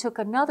sin. It took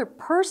another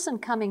person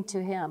coming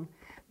to him,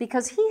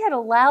 because he had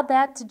allowed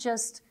that to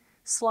just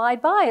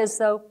slide by as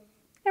though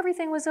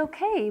everything was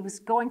okay. He was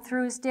going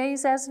through his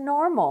days as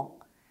normal.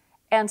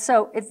 And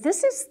so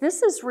this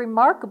is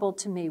remarkable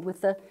to me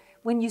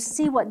when you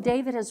see what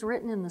David has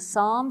written in the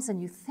Psalms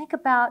and you think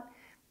about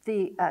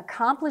the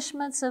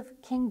accomplishments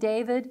of King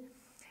David,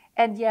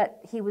 and yet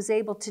he was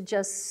able to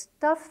just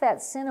stuff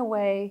that sin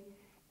away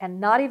and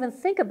not even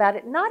think about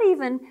it. Not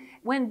even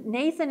when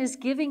Nathan is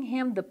giving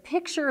him the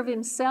picture of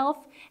himself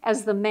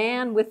as the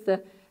man with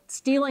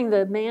stealing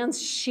the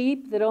man's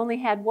sheep that only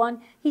had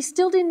one, he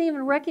still didn't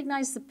even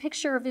recognize the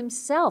picture of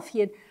himself. He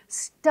had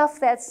stuffed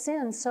that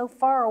sin so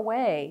far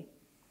away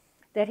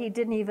that he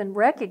didn't even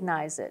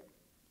recognize it.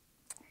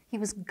 He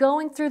was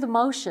going through the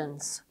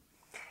motions.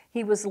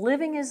 He was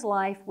living his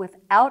life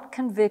without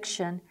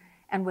conviction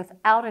and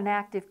without an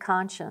active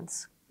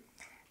conscience.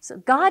 So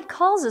God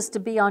calls us to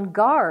be on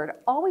guard,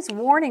 always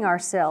warning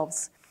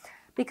ourselves,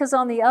 because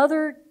on the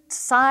other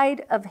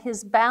side of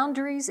his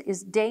boundaries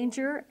is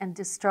danger and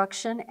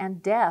destruction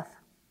and death.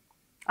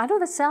 I know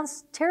that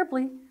sounds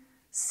terribly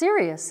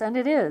serious, and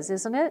it is,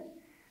 isn't it?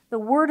 The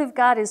Word of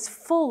God is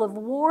full of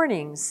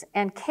warnings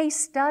and case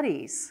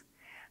studies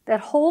that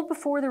hold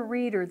before the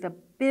reader the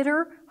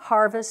bitter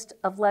harvest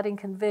of letting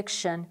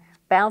conviction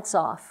bounce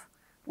off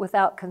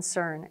without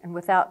concern and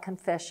without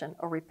confession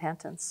or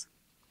repentance.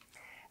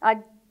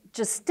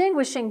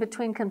 Distinguishing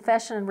between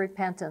confession and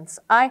repentance.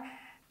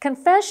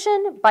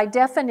 Confession, by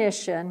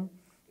definition,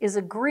 is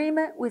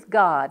agreement with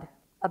God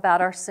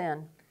about our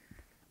sin.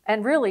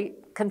 And really,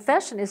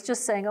 confession is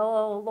just saying,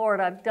 "Oh,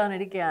 Lord, I've done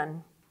it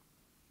again."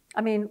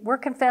 I mean, we're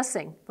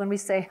confessing when we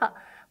say,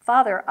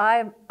 "Father,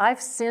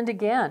 I've sinned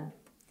again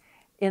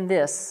in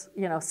this,"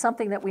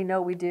 something that we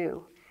know we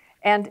do.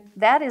 And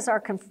that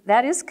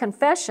is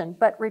confession,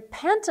 but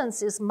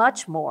repentance is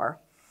much more.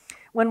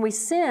 When we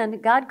sin,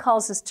 God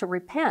calls us to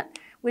repent,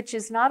 which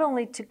is not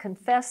only to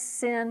confess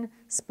sin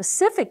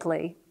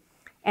specifically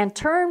and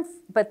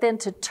but then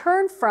to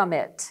turn from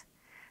it,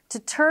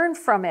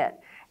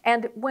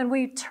 And when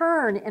we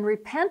turn in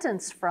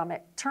repentance from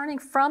it, turning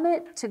from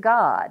it to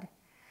God,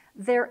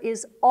 there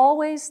is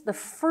always the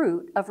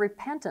fruit of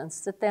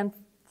repentance that then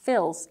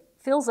fills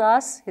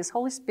us, His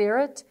Holy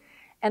Spirit,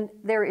 and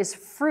there is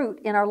fruit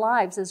in our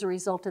lives as a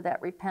result of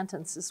that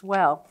repentance as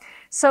well.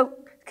 So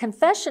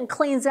confession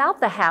cleans out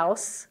the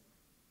house,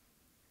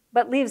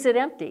 but leaves it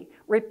empty.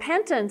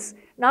 Repentance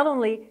not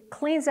only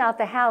cleans out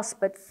the house,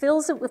 but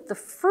fills it with the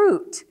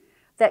fruit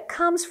that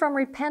comes from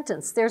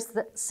repentance. There's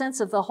the sense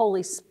of the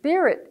Holy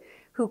Spirit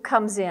who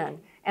comes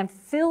in and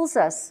fills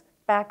us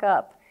back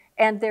up.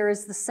 And there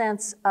is the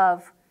sense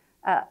of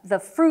the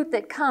fruit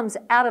that comes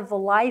out of the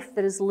life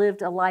that is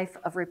lived a life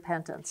of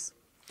repentance.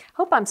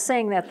 Hope I'm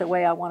saying that the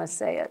way I want to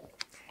say it.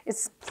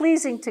 It's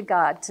pleasing to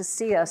God to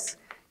see us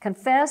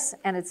confess,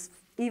 and it's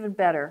even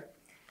better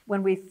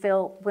when we've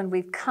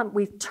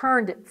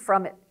turned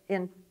from it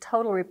in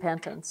total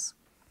repentance.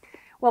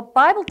 Well,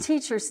 Bible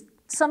teachers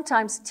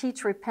sometimes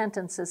teach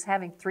repentance as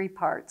having three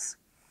parts.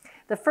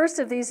 The first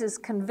of these is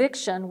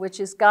conviction, which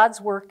is God's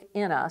work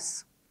in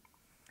us.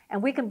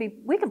 And we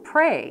can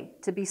pray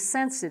to be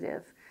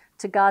sensitive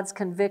to God's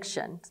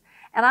conviction.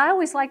 And I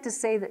always like to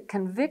say that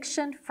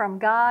conviction from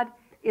God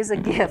is a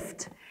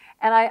gift.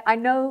 And I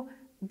know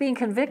being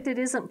convicted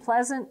isn't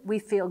pleasant. We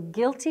feel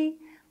guilty,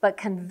 but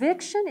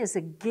conviction is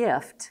a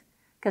gift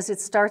because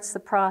it starts the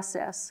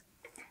process.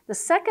 The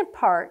second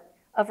part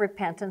of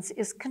repentance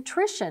is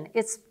contrition.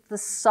 It's the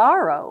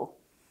sorrow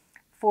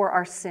for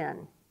our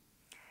sin.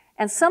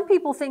 And some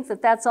people think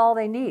that that's all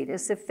they need,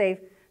 is if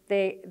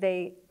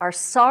they are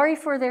sorry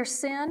for their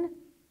sin,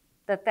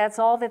 that that's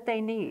all that they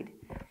need.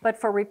 But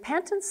for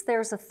repentance,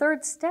 there's a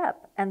third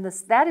step, and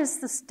that is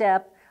the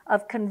step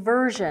of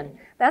conversion.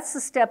 That's the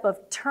step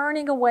of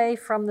turning away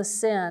from the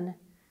sin,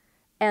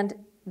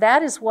 and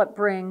that is what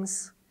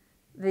brings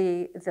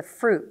the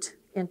fruit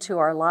into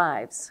our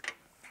lives.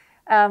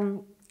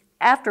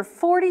 After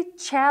 40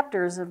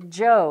 chapters of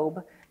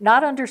Job,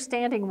 not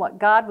understanding what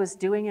God was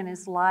doing in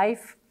his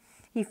life,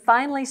 he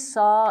finally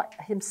saw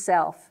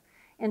himself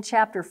in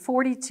chapter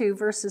 42,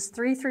 verses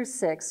 3 through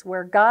 6,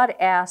 where God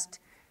asked,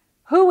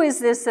 "Who is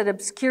this that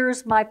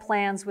obscures my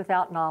plans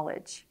without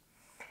knowledge?"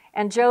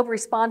 And Job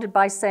responded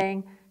by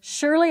saying,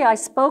 "Surely I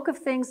spoke of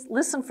things,"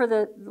 listen for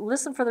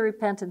the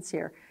repentance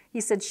here.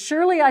 He said,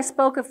 "Surely I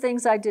spoke of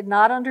things I did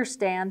not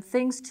understand,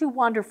 things too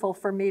wonderful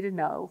for me to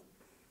know.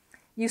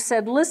 You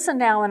said, 'Listen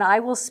now, and I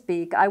will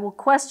speak. I will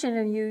question,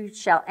 and you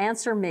shall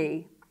answer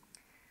me.'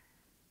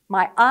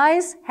 My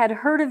eyes had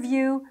heard of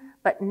you,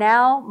 but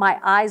now my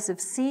eyes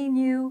have seen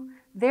you.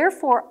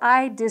 Therefore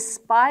I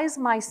despise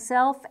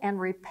myself and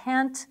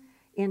repent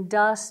in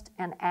dust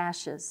and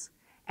ashes."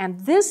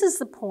 And this is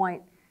the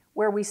point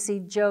where we see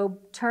Job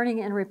turning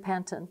in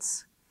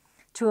repentance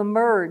to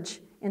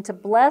emerge into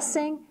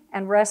blessing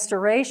and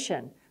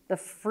restoration, the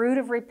fruit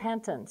of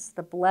repentance,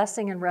 the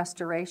blessing and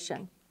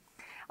restoration.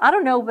 I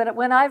don't know, but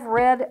when I've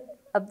read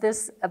of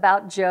this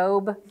about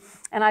Job,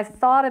 and I've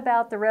thought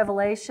about the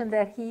revelation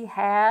that he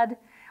had,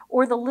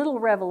 or the little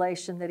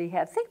revelation that he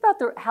had, think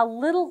about how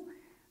little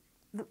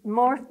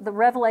more the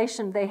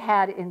revelation they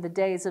had in the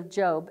days of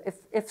Job,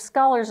 if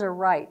scholars are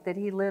right that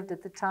he lived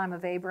at the time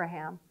of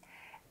Abraham.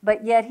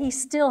 But yet he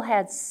still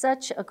had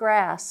such a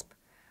grasp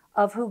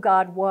of who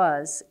God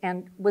was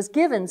and was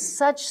given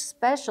such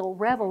special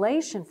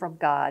revelation from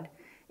God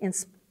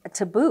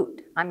to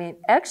boot. I mean,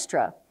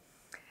 extra.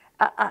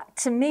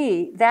 To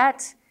me,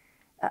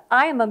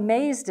 I am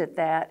amazed at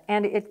that,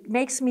 and it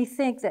makes me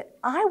think that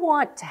I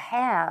want to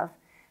have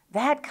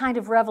that kind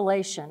of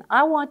revelation.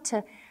 I want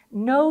to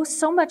know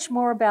so much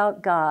more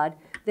about God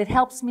that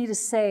helps me to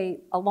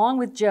say, along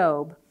with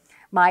Job,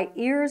 "My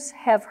ears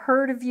have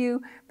heard of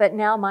you, but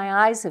now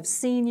my eyes have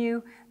seen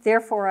you.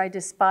 Therefore I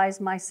despise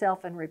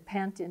myself and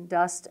repent in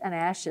dust and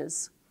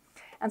ashes."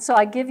 And so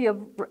I give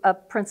you a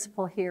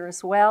principle here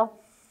as well.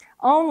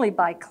 Only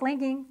by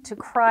clinging to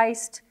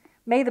Christ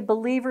may the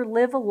believer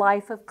live a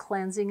life of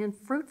cleansing and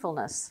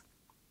fruitfulness.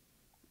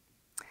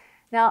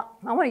 Now,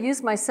 I want to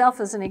use myself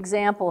as an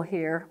example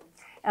here,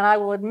 and I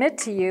will admit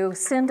to you,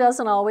 sin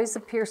doesn't always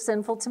appear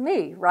sinful to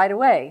me right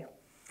away.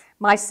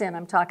 My sin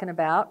I'm talking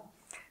about.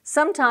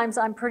 Sometimes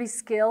I'm pretty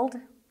skilled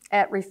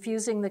at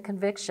refusing the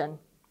conviction.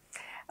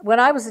 When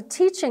I was a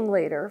teaching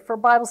leader for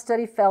Bible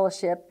Study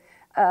Fellowship,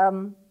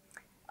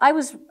 I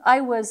was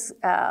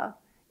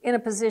in a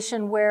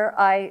position where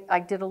I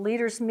did a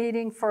leaders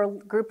meeting for a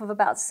group of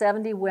about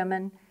 70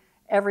 women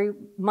every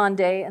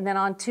Monday, and then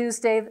on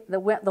Tuesday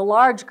the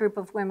large group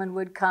of women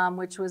would come,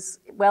 which was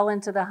well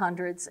into the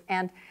hundreds,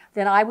 and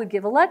then I would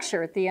give a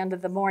lecture at the end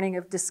of the morning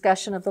of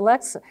discussion of the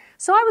lesson.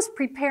 So I was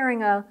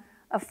preparing a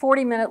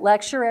 40-minute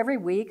lecture every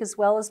week, as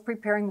well as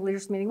preparing the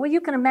leaders meeting. Well, you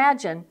can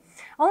imagine.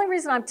 The only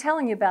reason I'm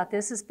telling you about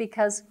this is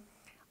because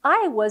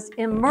I was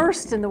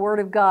immersed in the Word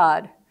of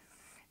God.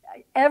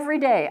 Every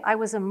day I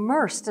was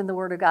immersed in the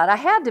Word of God. I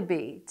had to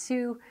be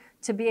to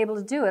be able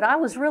to do it. I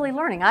was really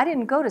learning. I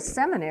didn't go to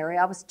seminary.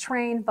 I was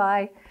trained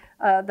by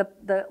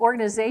the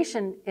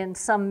organization in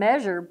some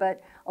measure,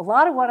 but a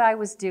lot of what I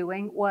was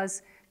doing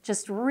was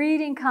just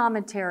reading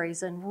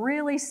commentaries and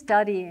really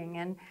studying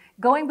and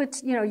going,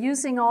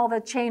 using all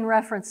the chain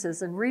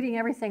references and reading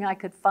everything I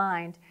could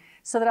find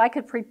so that I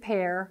could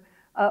prepare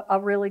a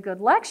really good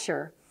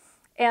lecture.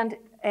 And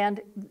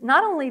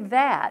not only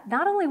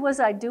was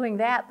I doing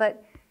that,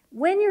 but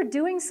when you're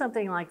doing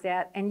something like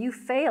that and you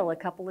fail a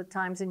couple of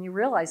times and you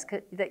realize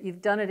that you've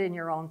done it in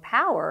your own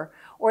power,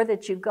 or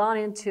that you've gone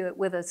into it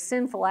with a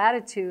sinful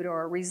attitude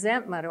or a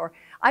resentment,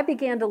 I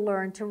began to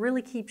learn to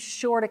really keep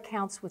short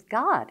accounts with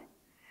God,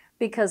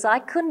 because I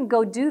couldn't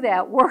go do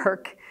that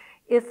work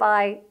if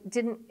I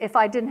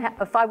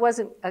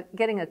wasn't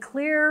getting a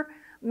clear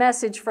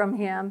message from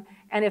Him,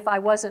 and if I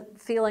wasn't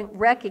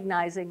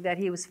recognizing that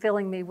He was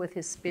filling me with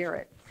His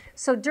Spirit.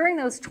 So during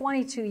those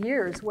 22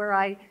 years where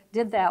I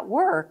did that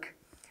work,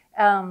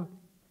 I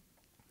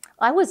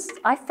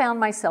found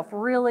myself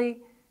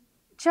really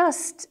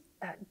just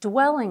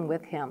dwelling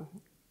with Him,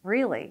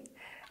 really.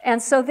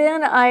 And so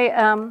then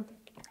I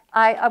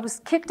was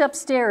kicked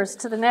upstairs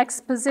to the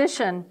next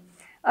position,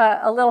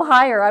 a little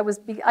higher.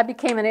 I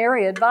became an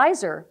area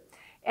advisor.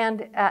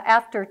 And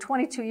after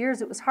 22 years,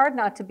 it was hard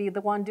not to be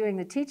the one doing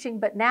the teaching,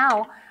 but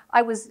now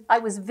I was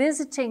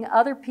visiting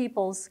other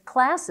people's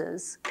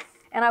classes,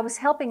 and I was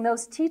helping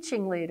those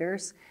teaching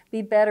leaders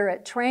be better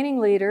at training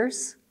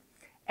leaders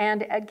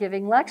and at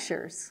giving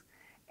lectures.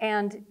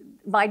 And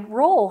my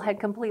role had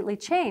completely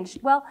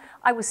changed. Well,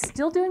 I was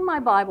still doing my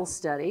Bible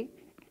study.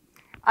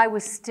 I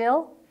was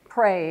still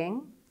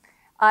praying.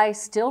 I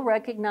still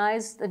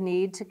recognized the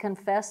need to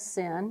confess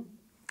sin.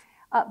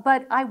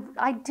 But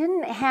I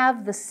didn't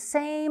have the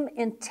same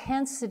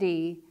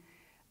intensity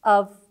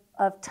of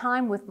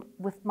time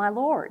with my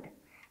Lord.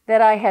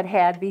 that I had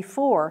had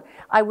before.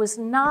 I was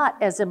not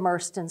as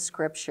immersed in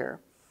Scripture.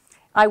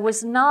 I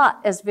was not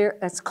as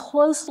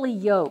closely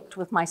yoked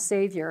with my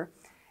Savior,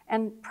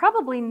 and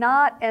probably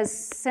not as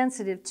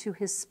sensitive to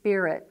His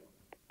Spirit.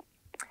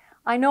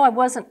 I know I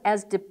wasn't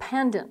as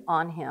dependent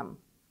on Him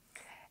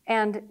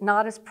and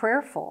not as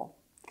prayerful.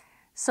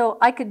 So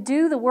I could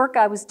do the work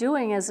I was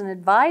doing as an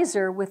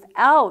advisor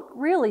without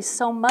really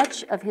so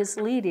much of His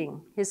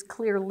leading, His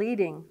clear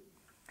leading.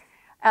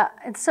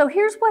 And so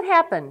here's what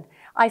happened.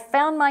 I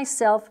found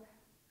myself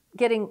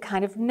getting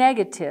kind of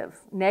negative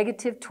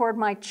toward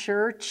my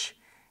church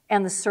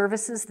and the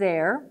services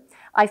there.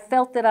 I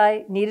felt that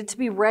I needed to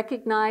be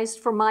recognized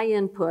for my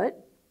input,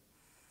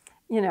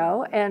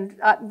 and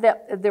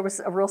that there was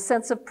a real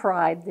sense of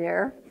pride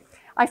there.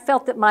 I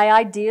felt that my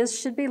ideas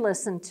should be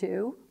listened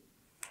to.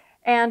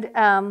 And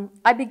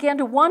I began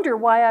to wonder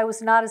why I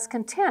was not as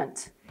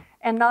content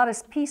and not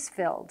as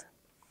peace-filled.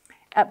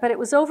 But it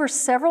was over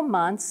several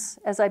months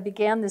as I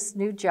began this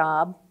new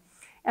job,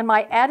 and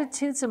my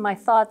attitudes and my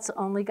thoughts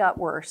only got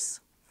worse.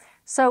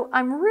 So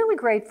I'm really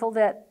grateful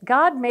that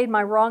God made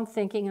my wrong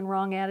thinking and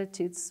wrong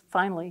attitudes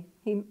finally.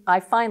 I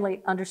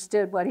finally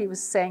understood what He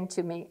was saying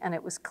to me, and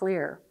it was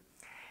clear.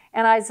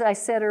 And as I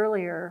said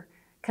earlier,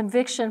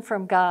 conviction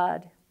from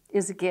God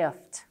is a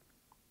gift.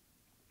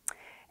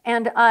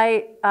 And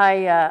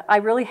I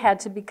really had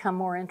to become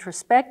more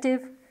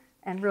introspective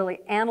and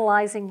really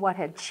analyzing what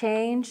had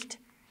changed,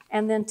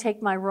 and then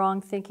take my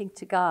wrong thinking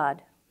to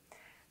God.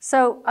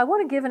 So I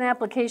want to give an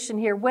application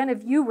here. When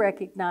have you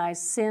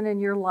recognized sin in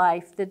your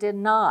life that did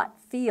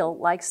not feel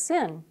like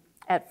sin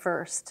at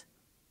first?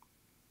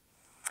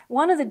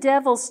 One of the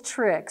devil's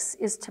tricks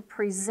is to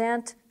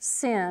present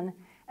sin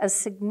as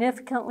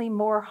significantly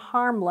more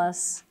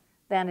harmless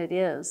than it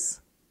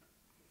is.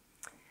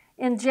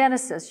 In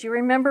Genesis, you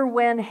remember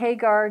when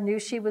Hagar knew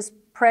she was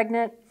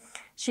pregnant,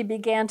 she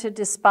began to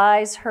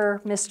despise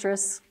her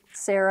mistress,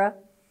 Sarah.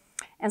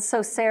 And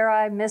so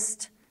Sarai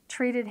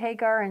mistreated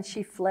Hagar, and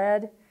she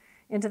fled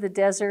into the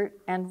desert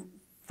and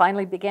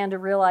finally began to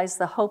realize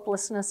the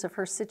hopelessness of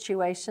her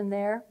situation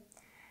there.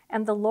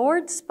 And the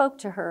Lord spoke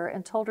to her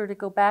and told her to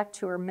go back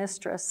to her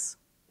mistress.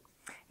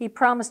 He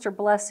promised her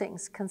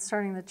blessings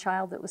concerning the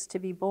child that was to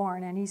be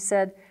born, and He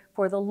said,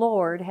 "For the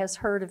Lord has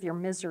heard of your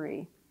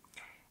misery."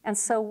 And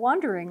so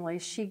wonderingly,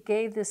 she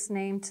gave this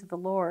name to the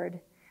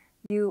Lord: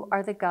 "You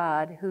are the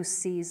God who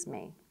sees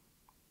me."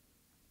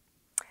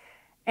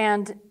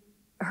 And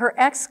her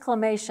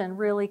exclamation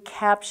really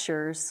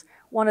captures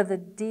one of the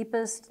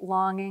deepest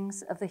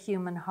longings of the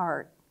human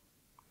heart.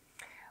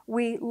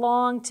 We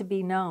long to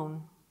be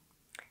known.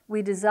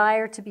 We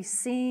desire to be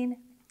seen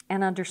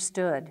and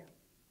understood.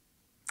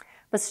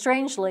 But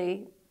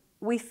strangely,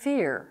 we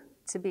fear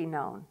to be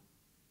known.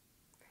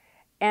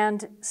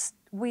 And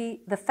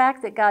the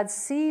fact that God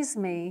sees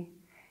me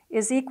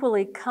is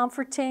equally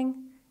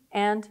comforting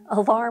and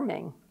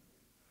alarming.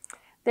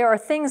 There are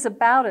things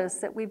about us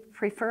that we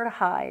prefer to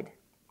hide.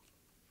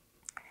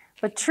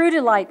 But true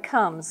delight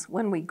comes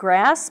when we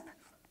grasp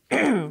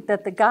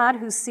that the God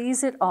who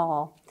sees it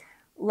all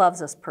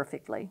loves us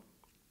perfectly.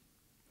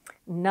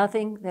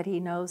 Nothing that He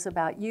knows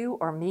about you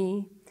or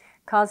me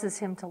causes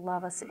Him to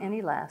love us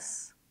any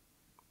less.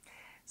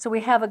 So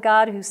we have a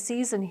God who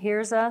sees and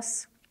hears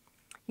us.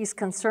 He's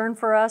concerned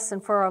for us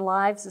and for our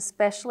lives,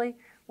 especially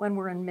when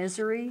we're in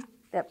misery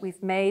that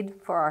we've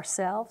made for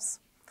ourselves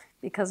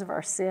because of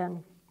our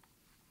sin.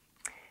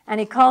 And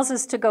He calls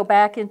us to go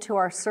back into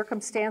our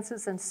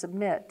circumstances and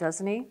submit,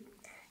 doesn't He?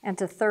 And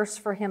to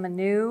thirst for Him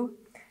anew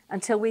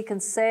until we can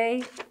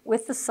say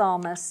with the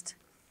psalmist,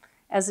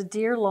 "As a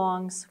deer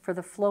longs for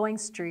the flowing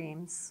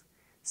streams,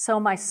 so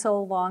my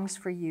soul longs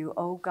for you,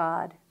 O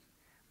God.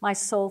 My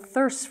soul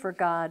thirsts for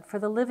God, for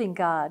the living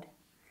God.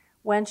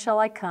 When shall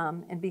I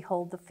come and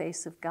behold the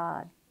face of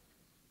God?"